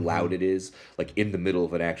how loud it is, like in the middle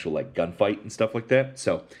of an actual like gunfight and stuff like that.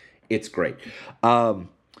 So it's great. So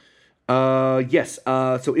in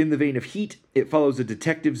the vein of Heat, it follows a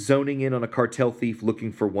detective zoning in on a cartel thief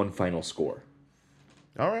looking for one final score.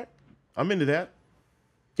 All right, I'm into that.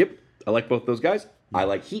 Yep, I like both those guys. I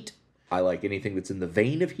like Heat. I like anything that's in the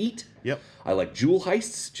vein of Heat. Yep. I like jewel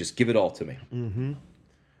heists. Just give it all to me.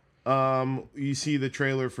 You see the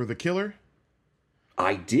trailer for The Killer?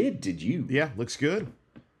 I did. Did you? Yeah, looks good.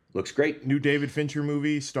 Looks great. New David Fincher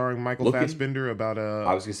movie starring Michael Fassbender about a...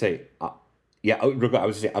 I was going to say,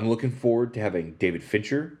 I'm looking forward to having David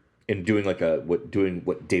Fincher and doing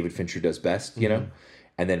what David Fincher does best, you know?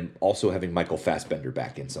 And then also having Michael Fassbender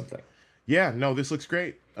back in something. Yeah, no, this looks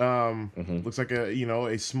great. Looks like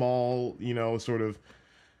a small, sort of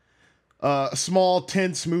small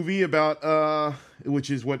tense movie about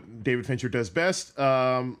which is what David Fincher does best,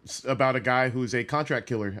 about a guy who's a contract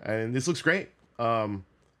killer, and this looks great.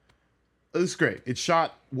 It's great. It's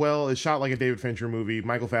shot well. It's shot like a David Fincher movie.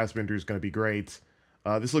 Michael Fassbender is going to be great.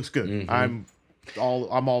 This looks good. I'm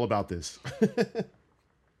all about this.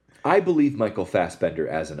 I believe Michael Fassbender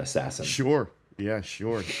as an assassin. Sure. Yeah,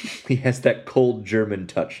 sure. He has that cold German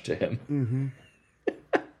touch to him.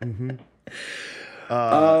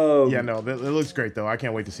 Yeah, no, it looks great though. I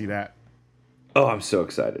can't wait to see that. Oh, I'm so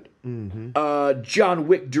excited. John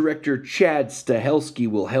Wick director Chad Stahelski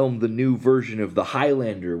will helm the new version of The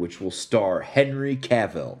Highlander, which will star Henry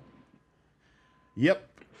Cavill. Yep.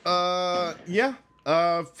 Yeah.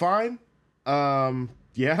 Fine.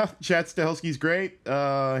 Yeah. Chad Stahelski's great.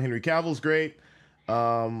 Henry Cavill's great.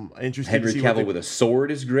 Interesting. Henry Cavill with a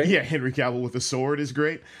sword is great. Yeah, Henry Cavill with a sword is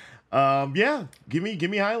great. Yeah. Give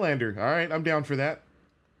me Highlander. All right, I'm down for that.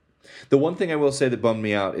 The one thing I will say that bummed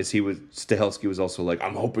me out is Stahelski was also like,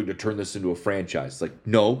 I'm hoping to turn this into a franchise. Like,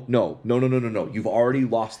 no. You've already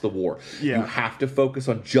lost the war. Yeah. You have to focus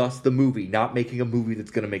on just the movie, not making a movie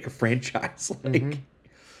that's going to make a franchise. Like,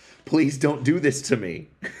 please don't do this to me.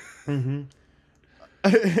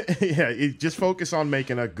 Yeah, just focus on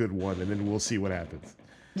making a good one, and then we'll see what happens.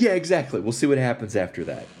 Yeah, exactly. We'll see what happens after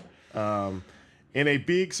that. In a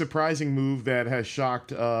big, surprising move that has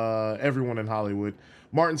shocked everyone in Hollywood,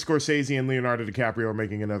 Martin Scorsese and Leonardo DiCaprio are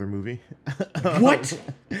making another movie. What?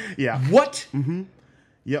 Yeah. What?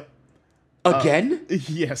 Yep. Again?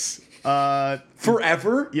 Yes.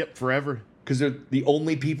 Forever? Yep, forever. Because they're the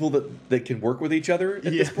only people that can work with each other at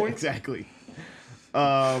this point? Exactly.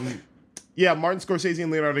 Yeah, Martin Scorsese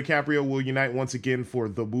and Leonardo DiCaprio will unite once again for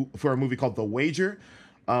a movie called The Wager,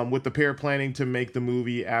 with the pair planning to make the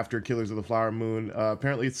movie after Killers of the Flower Moon.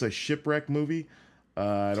 Apparently, it's a shipwreck movie.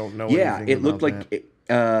 I don't know. Yeah, it looked like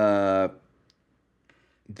The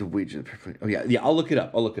Wager. Oh yeah. I'll look it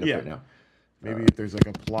up. Right now. Maybe if there's like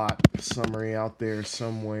a plot summary out there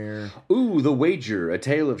somewhere. Ooh, The Wager, A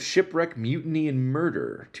Tale of Shipwreck, Mutiny, and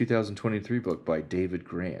Murder, 2023 book by David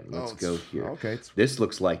Grant. Let's go here. Okay. This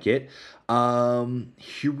looks like it.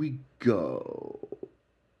 Here we go.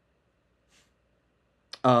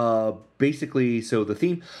 Basically, so the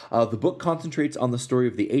theme of the book concentrates on the story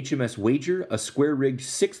of the HMS Wager, a square-rigged,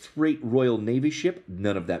 sixth-rate Royal Navy ship.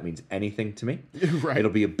 None of that means anything to me. Right.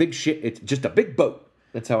 It'll be a big ship. It's just a big boat.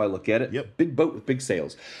 That's how I look at it. Yep. Big boat with big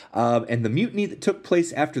sails. And the mutiny that took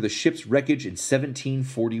place after the ship's wreckage in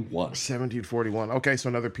 1741. 1741. Okay, so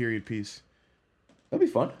another period piece. That'd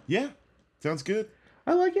be fun. Yeah, sounds good.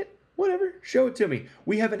 I like it. Whatever. Show it to me.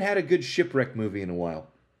 We haven't had a good shipwreck movie in a while.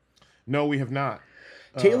 No, we have not.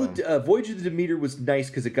 Voyage of the Demeter was nice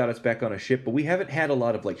because it got us back on a ship, but we haven't had a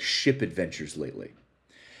lot of like ship adventures lately.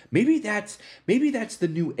 Maybe that's the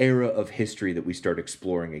new era of history that we start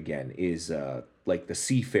exploring again. Is like the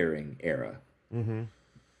seafaring era. Mm-hmm.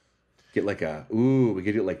 Get like we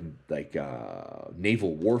could get like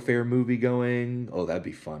naval warfare movie going. Oh, that'd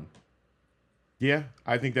be fun. Yeah,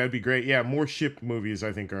 I think that'd be great. Yeah, more ship movies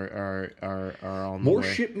I think are on more the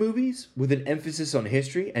way. ship movies with an emphasis on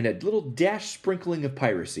history and a little dash sprinkling of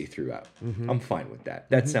piracy throughout. Mm-hmm. I'm fine with that.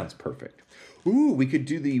 That sounds perfect. Ooh, we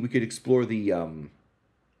could explore the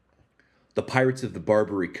Pirates of the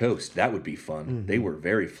Barbary Coast. That would be fun. Mm-hmm. They were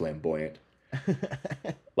very flamboyant.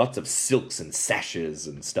 Lots of silks and sashes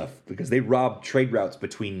and stuff because they robbed trade routes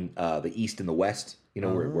between the east and the west. You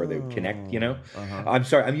know, where they would connect, you know? Uh-huh. I'm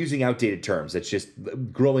sorry, I'm using outdated terms. That's just,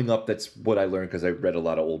 growing up, that's what I learned because I read a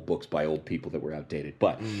lot of old books by old people that were outdated.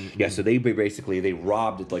 But, yeah, so they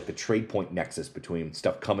robbed, like, the trade point nexus between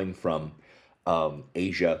stuff coming from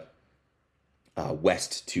Asia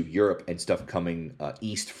west to Europe and stuff coming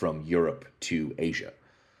east from Europe to Asia.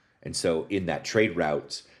 And so in that trade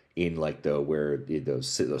route, in like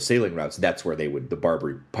those sailing routes, that's where the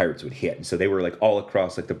Barbary pirates would hit. And so they were like all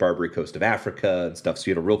across like the Barbary coast of Africa and stuff. So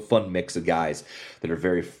you had a real fun mix of guys that are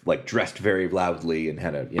very like dressed very loudly and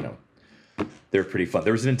had they're pretty fun.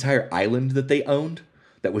 There was an entire island that they owned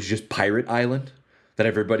that was just Pirate Island that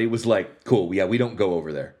everybody was like, cool, yeah, we don't go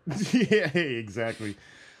over there. Yeah, exactly.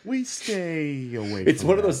 We stay away. It's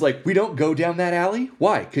one of those like, we don't go down that alley.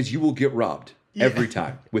 Why? Because you will get robbed every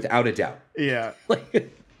time, without a doubt. Yeah.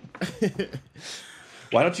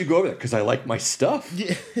 Why don't you go over there? Because I like my stuff.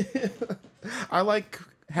 Yeah. I like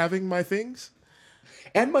having my things.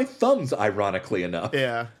 And my thumbs, ironically enough.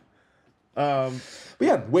 Yeah. But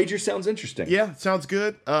yeah, Wager sounds interesting. Yeah, sounds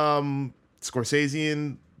good. Scorsese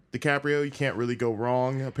and DiCaprio, you can't really go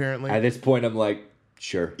wrong, apparently. At this point, I'm like,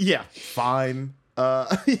 sure. Yeah, fine. Yeah.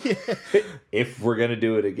 If we're going to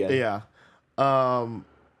do it again. Yeah.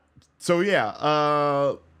 So,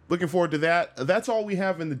 yeah. Looking forward to that. That's all we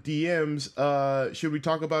have in the DMs. Should we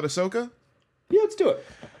talk about Ahsoka? Yeah, let's do it.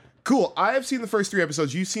 Cool. I have seen the first 3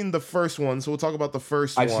 episodes. You've seen the first one, so we'll talk about the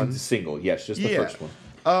first one. I've seen the single. Yes, just the first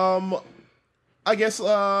one. I guess,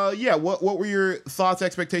 yeah, what were your thoughts,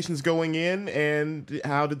 expectations going in, and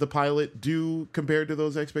how did the pilot do compared to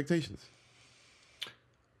those expectations?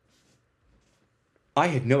 I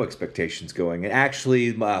had no expectations going in.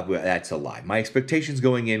 Actually, that's a lie. My expectations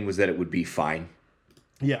going in was that it would be fine.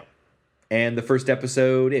 Yeah. And the first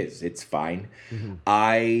episode it's fine. Mm-hmm.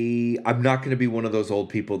 I'm not going to be one of those old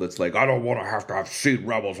people that's like, I don't want to have seen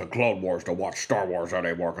Rebels and Clone Wars to watch Star Wars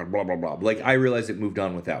anymore, because blah, blah, blah. Like, I realized it moved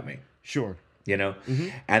on without me. Sure. You know? Mm-hmm.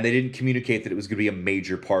 And they didn't communicate that it was going to be a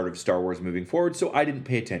major part of Star Wars moving forward, so I didn't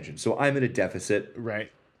pay attention. So I'm in a deficit. Right.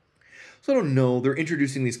 So I don't know. They're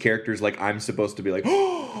introducing these characters like I'm supposed to be like,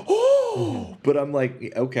 oh! But I'm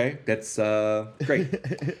like, okay, that's great.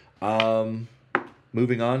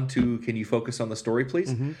 Moving on to, can you focus on the story,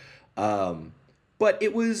 please? Mm-hmm. But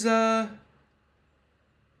it was, I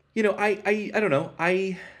don't know.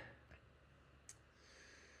 I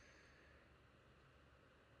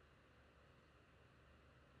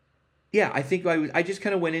think I just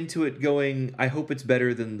kind of went into it going, I hope it's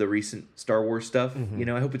better than the recent Star Wars stuff.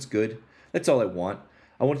 Mm-hmm. I hope it's good. That's all I want.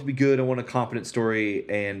 I want it to be good. I want a competent story,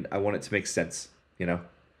 and I want it to make sense,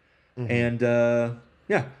 Mm-hmm. And,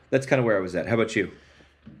 that's kind of where I was at. How about you?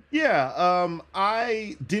 Yeah,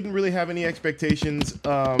 I didn't really have any expectations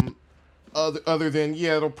other than,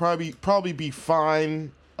 it'll probably be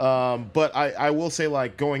fine. But I will say,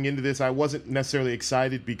 like, going into this, I wasn't necessarily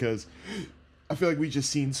excited because I feel like we just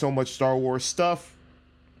seen so much Star Wars stuff.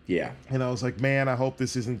 Yeah. And I was like, man, I hope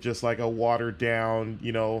this isn't just like a watered down,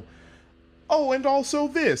 oh, and also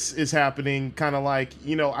this is happening, kind of like,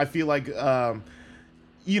 I feel like, I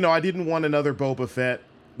didn't want another Boba Fett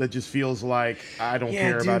that just feels like I don't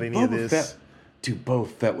care about any of this. Boba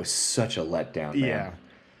Fett was such a letdown, man. Yeah.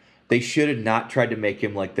 They should have not tried to make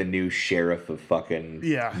him like the new sheriff of fucking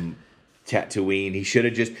Tatooine. He should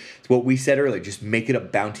have just, it's what we said earlier, just make it a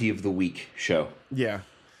Bounty of the Week show. Yeah.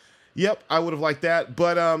 Yep, I would have liked that.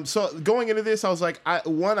 But so going into this, I was like, I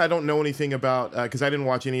don't know anything about, because I didn't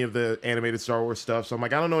watch any of the animated Star Wars stuff. So I'm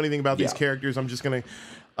like, I don't know anything about these characters. I'm just going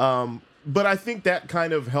to, but I think that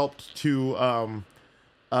kind of helped to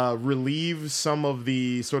relieve some of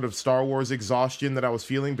the sort of Star Wars exhaustion that I was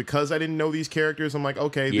feeling because I didn't know these characters. I'm like,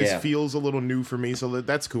 okay, this feels a little new for me, so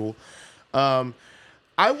that's cool. I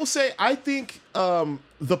will say, I think both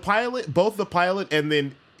the pilot and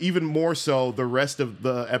then even more so the rest of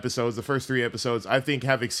the episodes, the first 3 episodes, I think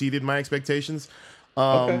have exceeded my expectations.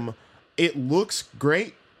 It looks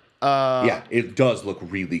great. It does look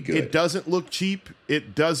really good. It doesn't look cheap.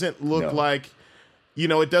 It doesn't look like,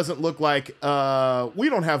 it doesn't look like we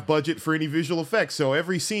don't have budget for any visual effects, so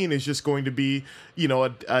every scene is just going to be,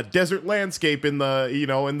 a desert landscape in the,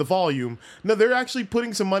 in the volume. No, they're actually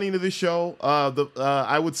putting some money into this show.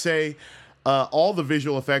 I would say all the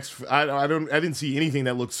visual effects. I didn't see anything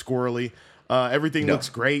that looked squirrely. Everything looks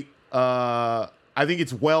great. I think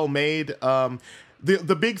it's well made.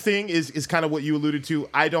 The big thing is kind of what you alluded to.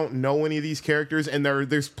 I don't know any of these characters, and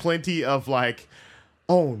there's plenty of like,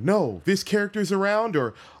 oh no, this character's around,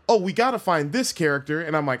 or oh, we gotta find this character,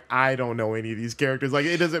 and I'm like, I don't know any of these characters. Like,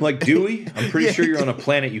 it doesn't. Like Dewey, I'm pretty sure you're on a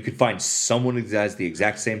planet you could find someone who has the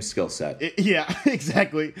exact same skill set.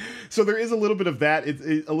 Exactly. So there is a little bit of that.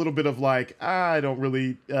 It's a little bit of like, I don't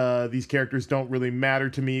really. These characters don't really matter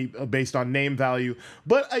to me based on name value.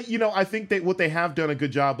 But I think that what they have done a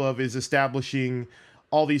good job of is establishing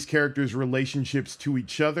all these characters' relationships to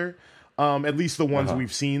each other. At least the ones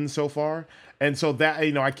we've seen so far. And so that,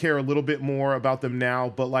 I care a little bit more about them now,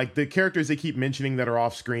 but like the characters they keep mentioning that are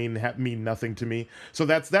off screen mean nothing to me. So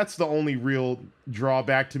that's the only real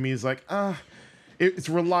drawback to me is like, it's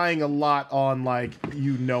relying a lot on like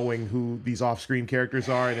knowing who these off screen characters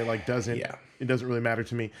are, and it doesn't really matter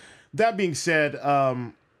to me. That being said,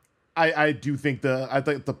 I do think I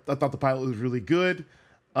thought the pilot was really good.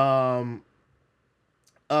 Let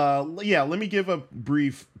me give a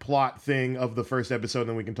brief plot thing of the first episode, and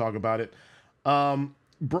then we can talk about it.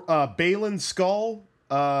 Baylan Skull,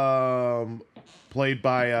 played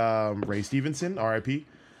by Ray Stevenson, R.I.P.,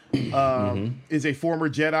 is a former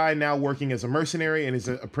Jedi now working as a mercenary, and his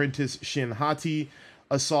apprentice Shin Hati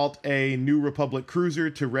assault a New Republic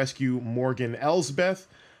cruiser to rescue Morgan Elsbeth,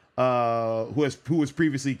 who was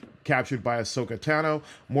previously captured by Ahsoka Tano.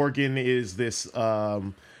 Morgan is this.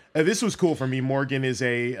 This was cool for me. Morgan is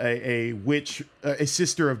a witch, a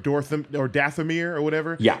sister of Dathomir or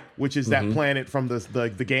whatever. Yeah, which is that planet from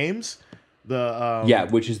the games.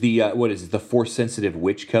 Which is the what is it? The Force sensitive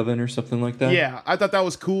witch coven or something like that. Yeah, I thought that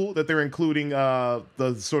was cool that they're including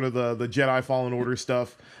the sort of the Jedi Fallen Order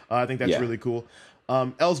stuff. I think that's really cool.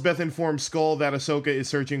 Elsbeth informs Skull that Ahsoka is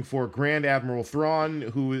searching for Grand Admiral Thrawn,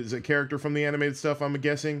 who is a character from the animated stuff, I'm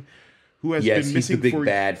guessing. Who has been missing he's the big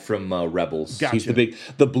bad from Rebels. Gotcha. He's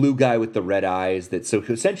the blue guy with the red eyes. So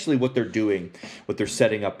essentially what they're doing, what they're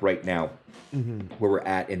setting up right now, where we're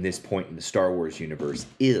at in this point in the Star Wars universe,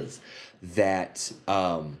 is that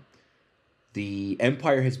the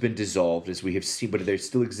Empire has been dissolved, as we have seen, but there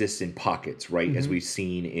still exists in pockets, right? As we've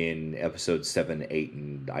seen in episodes 7, 8,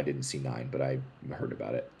 and I didn't see 9, but I heard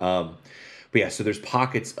about it. But yeah, so there's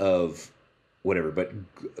pockets of whatever. But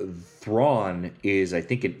Thrawn is, I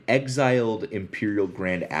think, an exiled Imperial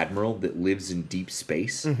Grand Admiral that lives in deep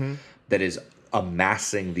space that is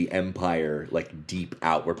amassing the Empire like deep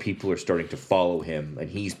out, where people are starting to follow him and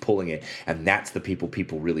he's pulling it, and that's the people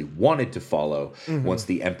really wanted to follow once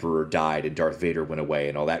the Emperor died and Darth Vader went away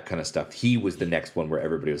and all that kind of stuff. He was the next one where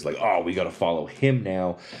everybody was like, oh, we got to follow him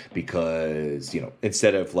now, because, you know,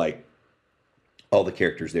 instead of like all the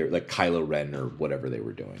characters there like Kylo Ren or whatever they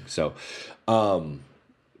were doing. So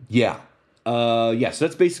so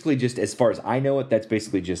that's basically, just as far as I know it, that's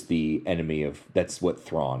basically just the enemy of, that's what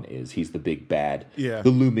Thrawn is. He's the big bad, the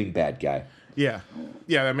looming bad guy. Yeah,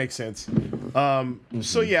 that makes sense.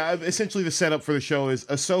 So yeah, essentially the setup for the show is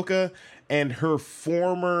Ahsoka and her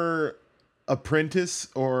former apprentice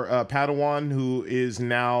or Padawan, who is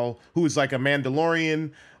like a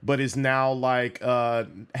Mandalorian, but is now like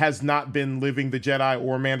has not been living the Jedi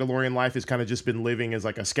or Mandalorian life, has kind of just been living as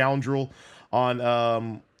like a scoundrel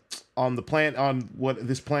on the planet, on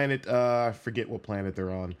this planet, I forget what planet they're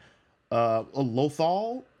on.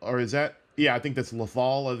 Lothal, or is that? Yeah, I think that's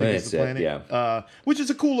Lothal. I think it's the planet. Which is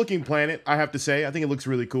a cool looking planet, I have to say. I think it looks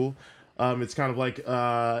really cool. It's kind of like,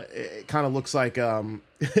 it kind of looks like,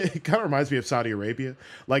 it kind of reminds me of Saudi Arabia.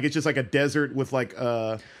 Like, it's just like a desert with like,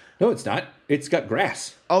 No, it's not. It's got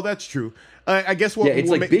grass. Oh, that's true. I guess what... Yeah, it's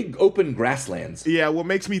like big open grasslands. Yeah, what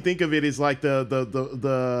makes me think of it is like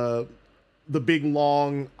the big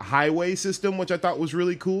long highway system, which I thought was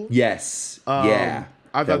really cool. Yes. I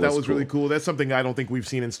thought that was really cool. That's something I don't think we've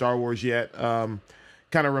seen in Star Wars yet. Kind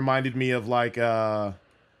of reminded me of there's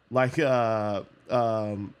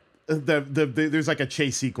like a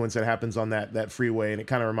chase sequence that happens on that freeway, and it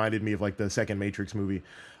kind of reminded me of like the second Matrix movie.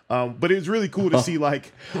 But it was really cool to see,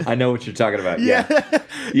 like... I know what you're talking about. Yeah.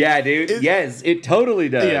 Yeah, dude. Yes, it totally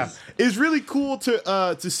does. Yeah. It's really cool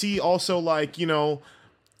to see also, like, you know,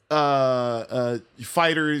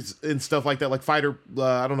 fighters and stuff like that, like fighter,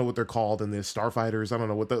 I don't know what they're called in this, starfighters, I don't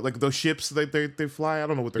know what like those ships that they fly, I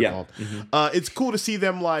don't know what they're called. It's cool to see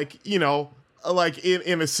them, like, you know, like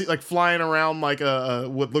in a like flying around like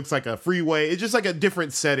what looks like a freeway. It's just like a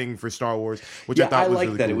different setting for Star Wars, which I thought was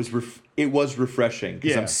really that. Cool. It was refreshing,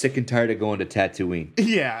 because I'm sick and tired of going to Tatooine.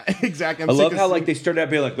 Yeah, exactly. I love how like they started out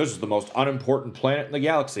being like, this is the most unimportant planet in the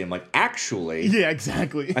galaxy. I'm like, actually, yeah,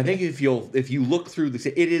 exactly. I think if you look through this,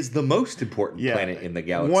 it is the most important planet in the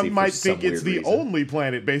galaxy. One might think it's the only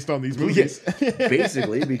planet based on these movies. Yes,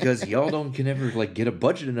 basically, because y'all can never like get a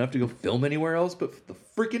budget enough to go film anywhere else but the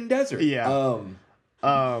freaking desert. Yeah.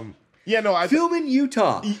 Film in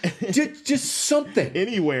Utah. just something.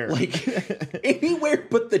 Anywhere. Like anywhere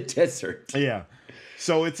but the desert. Yeah.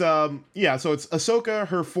 So it's so it's Ahsoka,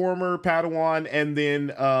 her former Padawan, and then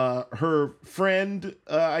her friend,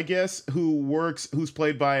 I guess, who's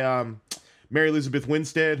played by Mary Elizabeth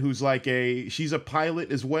Winstead, who's like she's a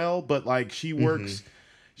pilot as well, but like she works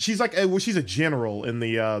she's like she's a general in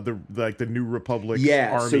the New Republic army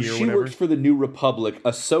or whatever. So she works for the New Republic.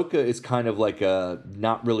 Ahsoka is kind of like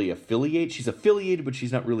not really affiliated. She's affiliated, but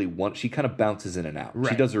she's not really one. She kind of bounces in and out. Right.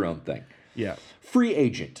 She does her own thing. Yeah. Free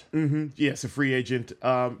agent. Yes, a free agent.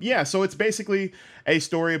 So it's basically a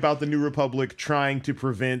story about the New Republic trying to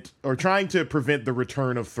prevent the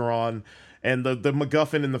return of Thrawn. And the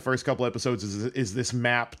MacGuffin in the first couple episodes is this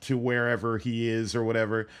map to wherever he is or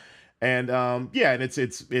whatever. And and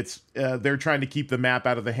it's they're trying to keep the map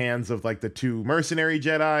out of the hands of like the two mercenary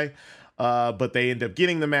Jedi, but they end up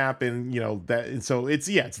getting the map, and you know that, and so it's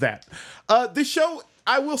that. This show,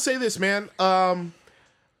 I will say this, man,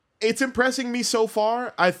 it's impressing me so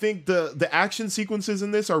far. I think the action sequences in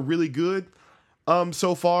this are really good,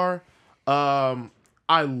 so far. I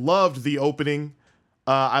loved the opening.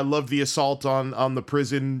 I loved the assault on the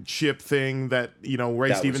prison ship thing that, you know,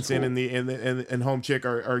 Ray Stevenson cool. and Home Chick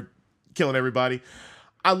are killing everybody.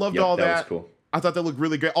 I loved all that. Was cool. I thought that looked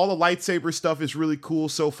really great. All the lightsaber stuff is really cool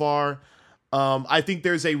so far. I think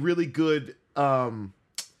there's a really good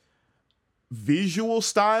visual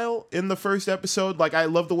style in the first episode. Like, I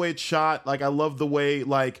love the way it's shot. Like, I love the way,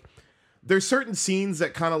 like, there's certain scenes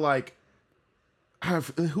that kind of like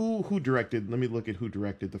who directed. Let me look at who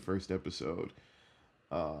directed the first episode.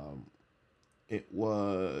 It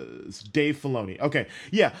was Dave Filoni. Okay.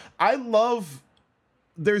 Yeah. I love,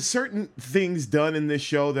 there's certain things done in this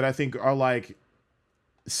show that I think are like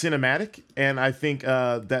cinematic. And I think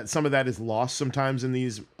that some of that is lost sometimes in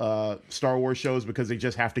these Star Wars shows because they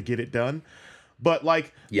just have to get it done. But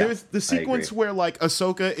like, there's the sequence where like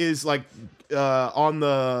Ahsoka is like on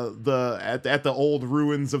at the old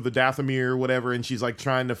ruins of the Dathomir or whatever, and she's like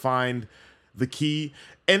trying to find the key.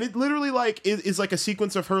 And it literally like is like a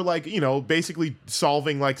sequence of her like, basically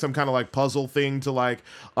solving like some kind of like puzzle thing to like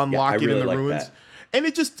unlock it in the ruins. That. And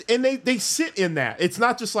it just, and they sit in that. It's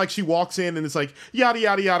not just like she walks in and it's like yada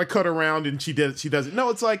yada yada, cut around and she does it. No,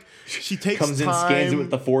 it's like she takes comes time, in, scans it with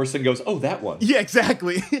the Force, and goes, "Oh, that one." Yeah,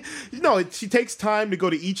 exactly. She takes time to go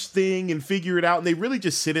to each thing and figure it out, and they really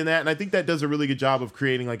just sit in that. And I think that does a really good job of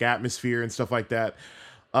creating like atmosphere and stuff like that.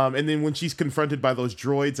 And then when she's confronted by those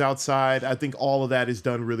droids outside, I think all of that is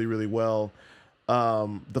done really, really well.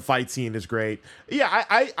 The fight scene is great. Yeah,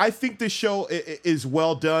 I think this show is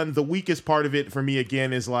well done. The weakest part of it for me,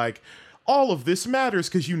 again, is like, all of this matters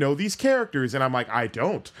because these characters. And I'm like, I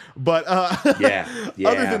don't. But yeah.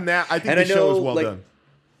 Other than that, I think the show is well done.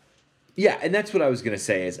 Yeah, and that's what I was going to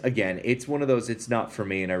say is, again, it's one of those, it's not for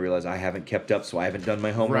me, and I realize I haven't kept up, so I haven't done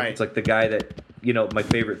my homework. Right. It's like the guy that, my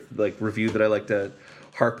favorite like review that I like to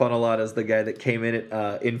harp on a lot is the guy that came in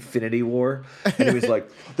at Infinity War, and he was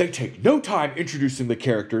like, they take no time introducing the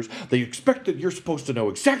characters, they expect that you're supposed to know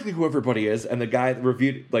exactly who everybody is, and the guy that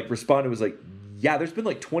reviewed, like, responded was like, yeah, there's been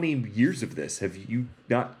like 20 years of this, have you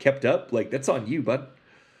not kept up? Like, that's on you, bud.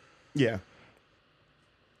 Yeah,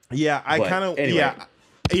 I kind of, anyway,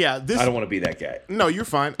 yeah, this, I don't want to be that guy. No, you're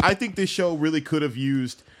fine. I think this show really could have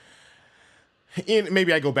used,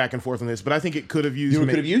 maybe I go back and forth on this, but I think it could have used. You know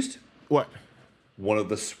what could have used? What? One of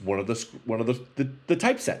the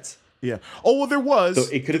typesets. Yeah. Oh, well, there was.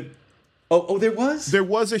 So it could have. Oh, there was. There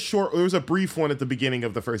was a brief one at the beginning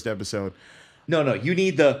of the first episode. No. You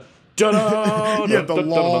need the. Yeah, the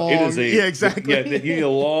long. It is exactly. Yeah, you need a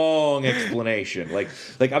long explanation. Like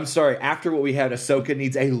I'm sorry. After what we had, Ahsoka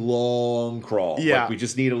needs a long crawl. Yeah, like, we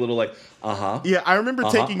just need a little like. Yeah, I remember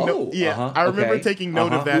taking note. I remember taking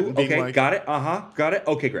note of that. And being okay, like, got it. Got it.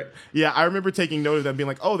 Okay, great. Yeah, I remember taking note of that, and being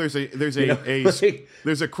like, oh, there's a there's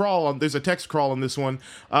a crawl there's a text crawl on this one,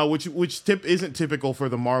 which isn't typical for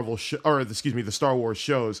the Marvel the Star Wars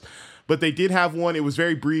shows. But they did have one. It was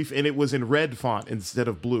very brief, and it was in red font instead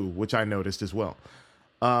of blue, which I noticed as well.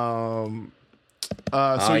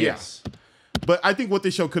 Yes. But I think what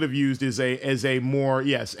this show could have used is a more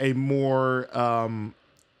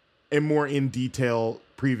in detail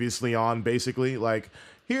previously on, basically, like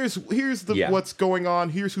here's what's going on,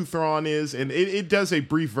 here's who Thrawn is, and it does a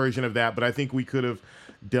brief version of that. But I think we could have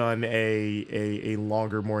done a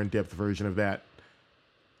longer, more in depth version of that.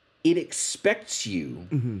 It expects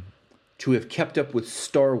you. To have kept up with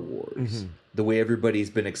Star Wars the way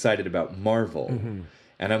everybody's been excited about Marvel.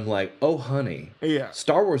 And I'm like, oh, honey,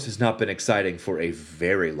 Star Wars has not been exciting for a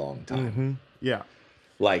very long time. Yeah.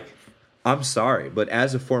 Like, I'm sorry, but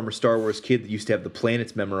as a former Star Wars kid that used to have the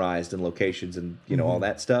planets memorized and locations and, all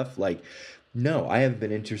that stuff, like, no, I haven't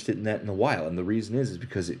been interested in that in a while. And the reason is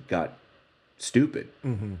because it got stupid.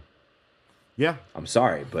 Yeah. I'm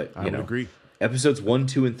sorry, but, I would agree. Episodes 1,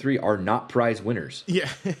 2, and 3 are not prize winners. Yeah.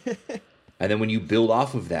 And then when you build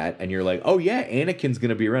off of that and you're like, oh, yeah, Anakin's going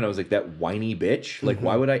to be around. I was like, that whiny bitch? Like,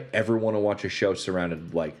 why would I ever want to watch a show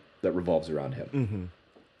surrounded, like, that revolves around him?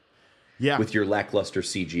 Yeah. With your lackluster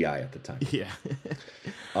CGI at the time. Yeah.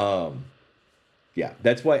 Yeah,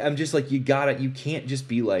 that's why I'm just like, you can't just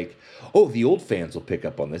be like, oh, the old fans will pick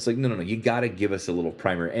up on this. Like, no, you got to give us a little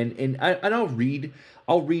primer. And I'll read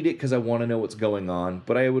it because I want to know what's going on,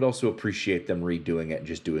 but I would also appreciate them redoing it and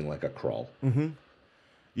just doing like a crawl.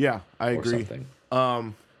 Yeah, I agree. Something.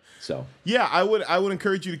 So yeah, I would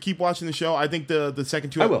encourage you to keep watching the show. I think the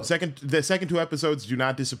second two episodes do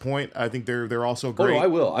not disappoint. I think they're also great. Oh, no, I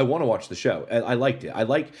will. I want to watch the show. I liked it. I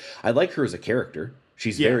like her as a character.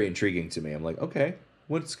 She's very intriguing to me. I'm like, okay,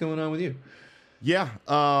 what's going on with you? Yeah,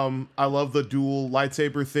 I love the dual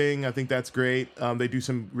lightsaber thing. I think that's great. They do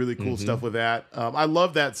some really cool stuff with that. I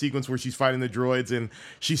love that sequence where she's fighting the droids and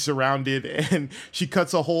she's surrounded and she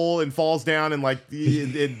cuts a hole and falls down and like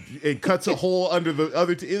it cuts a hole under the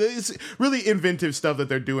other. It's really inventive stuff that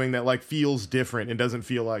they're doing that like feels different and doesn't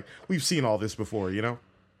feel like we've seen all this before.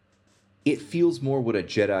 It feels more what a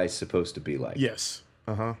Jedi is supposed to be like. Yes.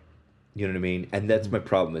 You know what I mean? And that's my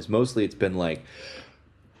problem. Is mostly it's been like,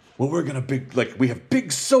 well, we have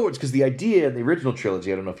big swords, because the idea in the original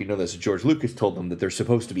trilogy, I don't know if you know this, George Lucas told them that they're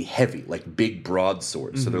supposed to be heavy, like big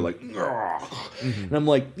broadswords. So they're like, and I'm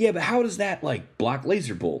like, yeah, but how does that like block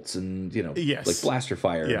laser bolts and like blaster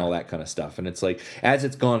fire and all that kind of stuff? And it's like, as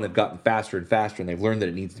it's gone, they've gotten faster and faster, and they've learned that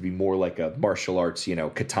it needs to be more like a martial arts,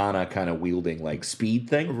 katana kind of wielding like speed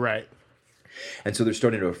thing, right? And so they're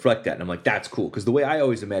starting to reflect that, and I'm like, that's cool, because the way I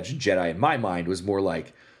always imagined Jedi in my mind was more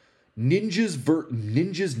like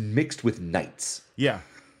ninjas mixed with knights. Yeah.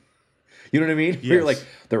 You know what I mean? Yes. You're like,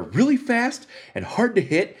 they're really fast and hard to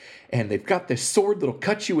hit, and they've got this sword that'll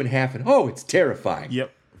cut you in half, and oh, it's terrifying.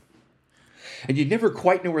 Yep. And you never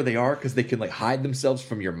quite know where they are because they can like hide themselves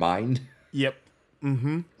from your mind. Yep.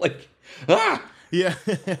 Mm-hmm. Like, ah! Yeah.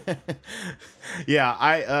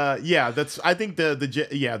 I think the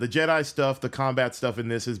Jedi stuff, the combat stuff in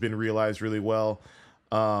this has been realized really well.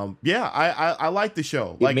 I like the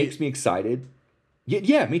show. It makes me excited.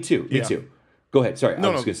 Yeah, me too. Me too. Go ahead. Sorry, I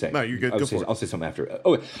was going to say. No, you're good. I'll say something after.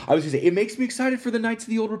 Oh, I was going to say, it makes me excited for the Knights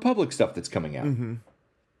of the Old Republic stuff that's coming out. Mm-hmm.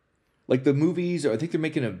 Like the movies, or I think they're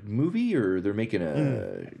making a movie or they're making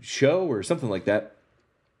a show or something like that.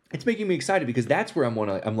 It's making me excited because that's where I'm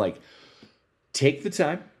like, take the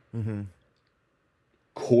time,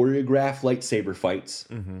 choreograph lightsaber fights,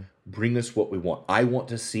 bring us what we want. I want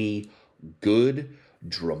to see good,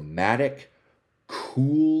 dramatic,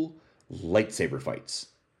 cool lightsaber fights.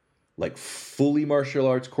 Like fully martial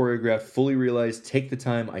arts choreographed, fully realized. Take the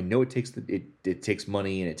time. I know it takes it takes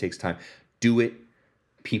money and it takes time. Do it.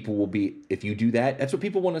 People will be, if you do that, that's what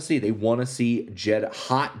people want to see. They want to see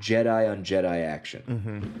hot Jedi on Jedi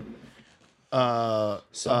action. I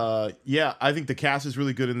think the cast is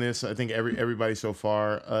really good in this. I think everybody so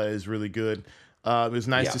far is really good. It was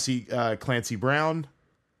nice to see Clancy Brown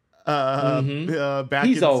back.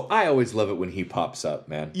 I always love it when he pops up,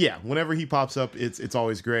 man. Yeah, whenever he pops up, it's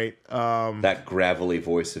always great. That gravelly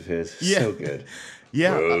voice of his, so good.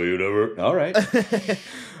 Yeah. Well, you never. All right.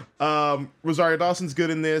 Rosario Dawson's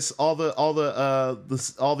good in this. All the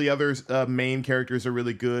other main characters are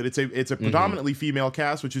really good. It's a predominantly female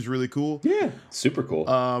cast, which is really cool. Yeah, super cool.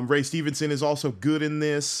 Ray Stevenson is also good in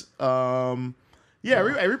this.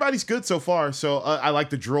 Everybody's good so far. So I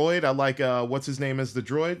like the droid. I like what's his name as the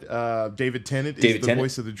droid. David Tennant is the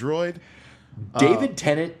voice of the droid. David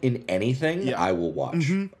Tennant in anything, I will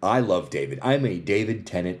watch. I love David. I'm a David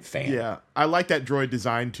Tennant fan. Yeah, I like that droid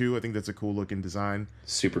design too. I think that's a cool looking design.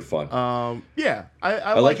 Super fun. I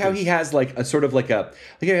like how he has like a sort of like a,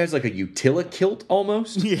 I think he has like a utila kilt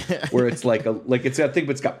almost. Yeah, where it's like it's that thing,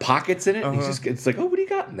 but it's got pockets in it. And it's like, oh, what do you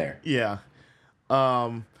got in there? Yeah.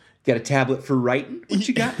 Got a tablet for writing. What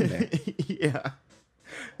you got in there?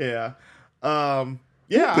 Yeah.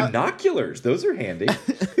 Binoculars. Those are handy.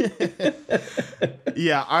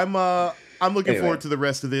 Yeah, I'm looking forward to the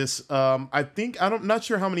rest of this. I'm not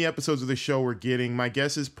sure how many episodes of the show we're getting. My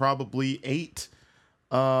guess is probably 8.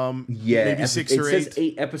 Maybe 6 or 8. It says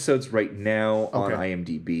 8 episodes right now on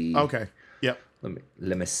IMDb. Okay. Yep.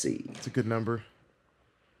 Let me see. It's a good number.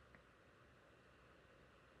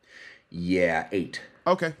 Yeah, 8.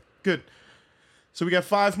 Okay, good. So we got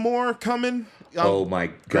 5 more coming. Oh my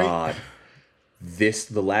god.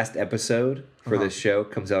 The last episode for this show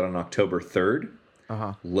comes out on October 3rd.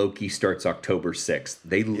 Loki starts October 6th.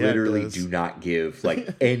 They literally do not give like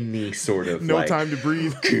any sort of time to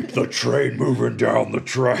breathe. Keep the train moving down the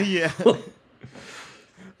track. Yeah.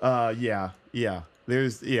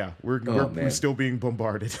 We're still being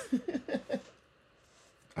bombarded.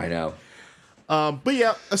 I know. But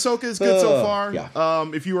yeah, Ahsoka is good so far. Yeah.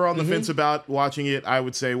 If you were on the fence about watching it, I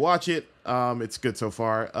would say watch it. It's good so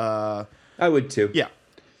far. I would too. Yeah.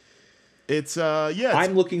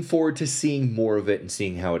 I'm looking forward to seeing more of it and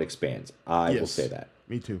seeing how it expands. I will say that.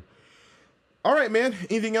 Me too. All right, man.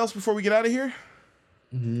 Anything else before we get out of here?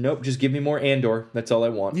 Nope. Just give me more Andor. That's all I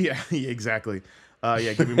want. Yeah, exactly.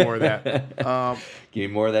 Give me more of that. Give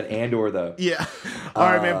me more of that Andor, though. Yeah. All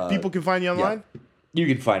right, man. People can find you online? Yeah. You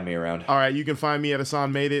can find me around. All right. You can find me at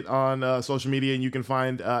Ahsohn Made It on social media, and you can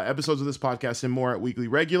find episodes of this podcast and more at Weekly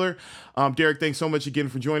Regular. Derek, thanks so much again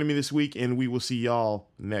for joining me this week, and we will see y'all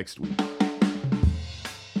next week.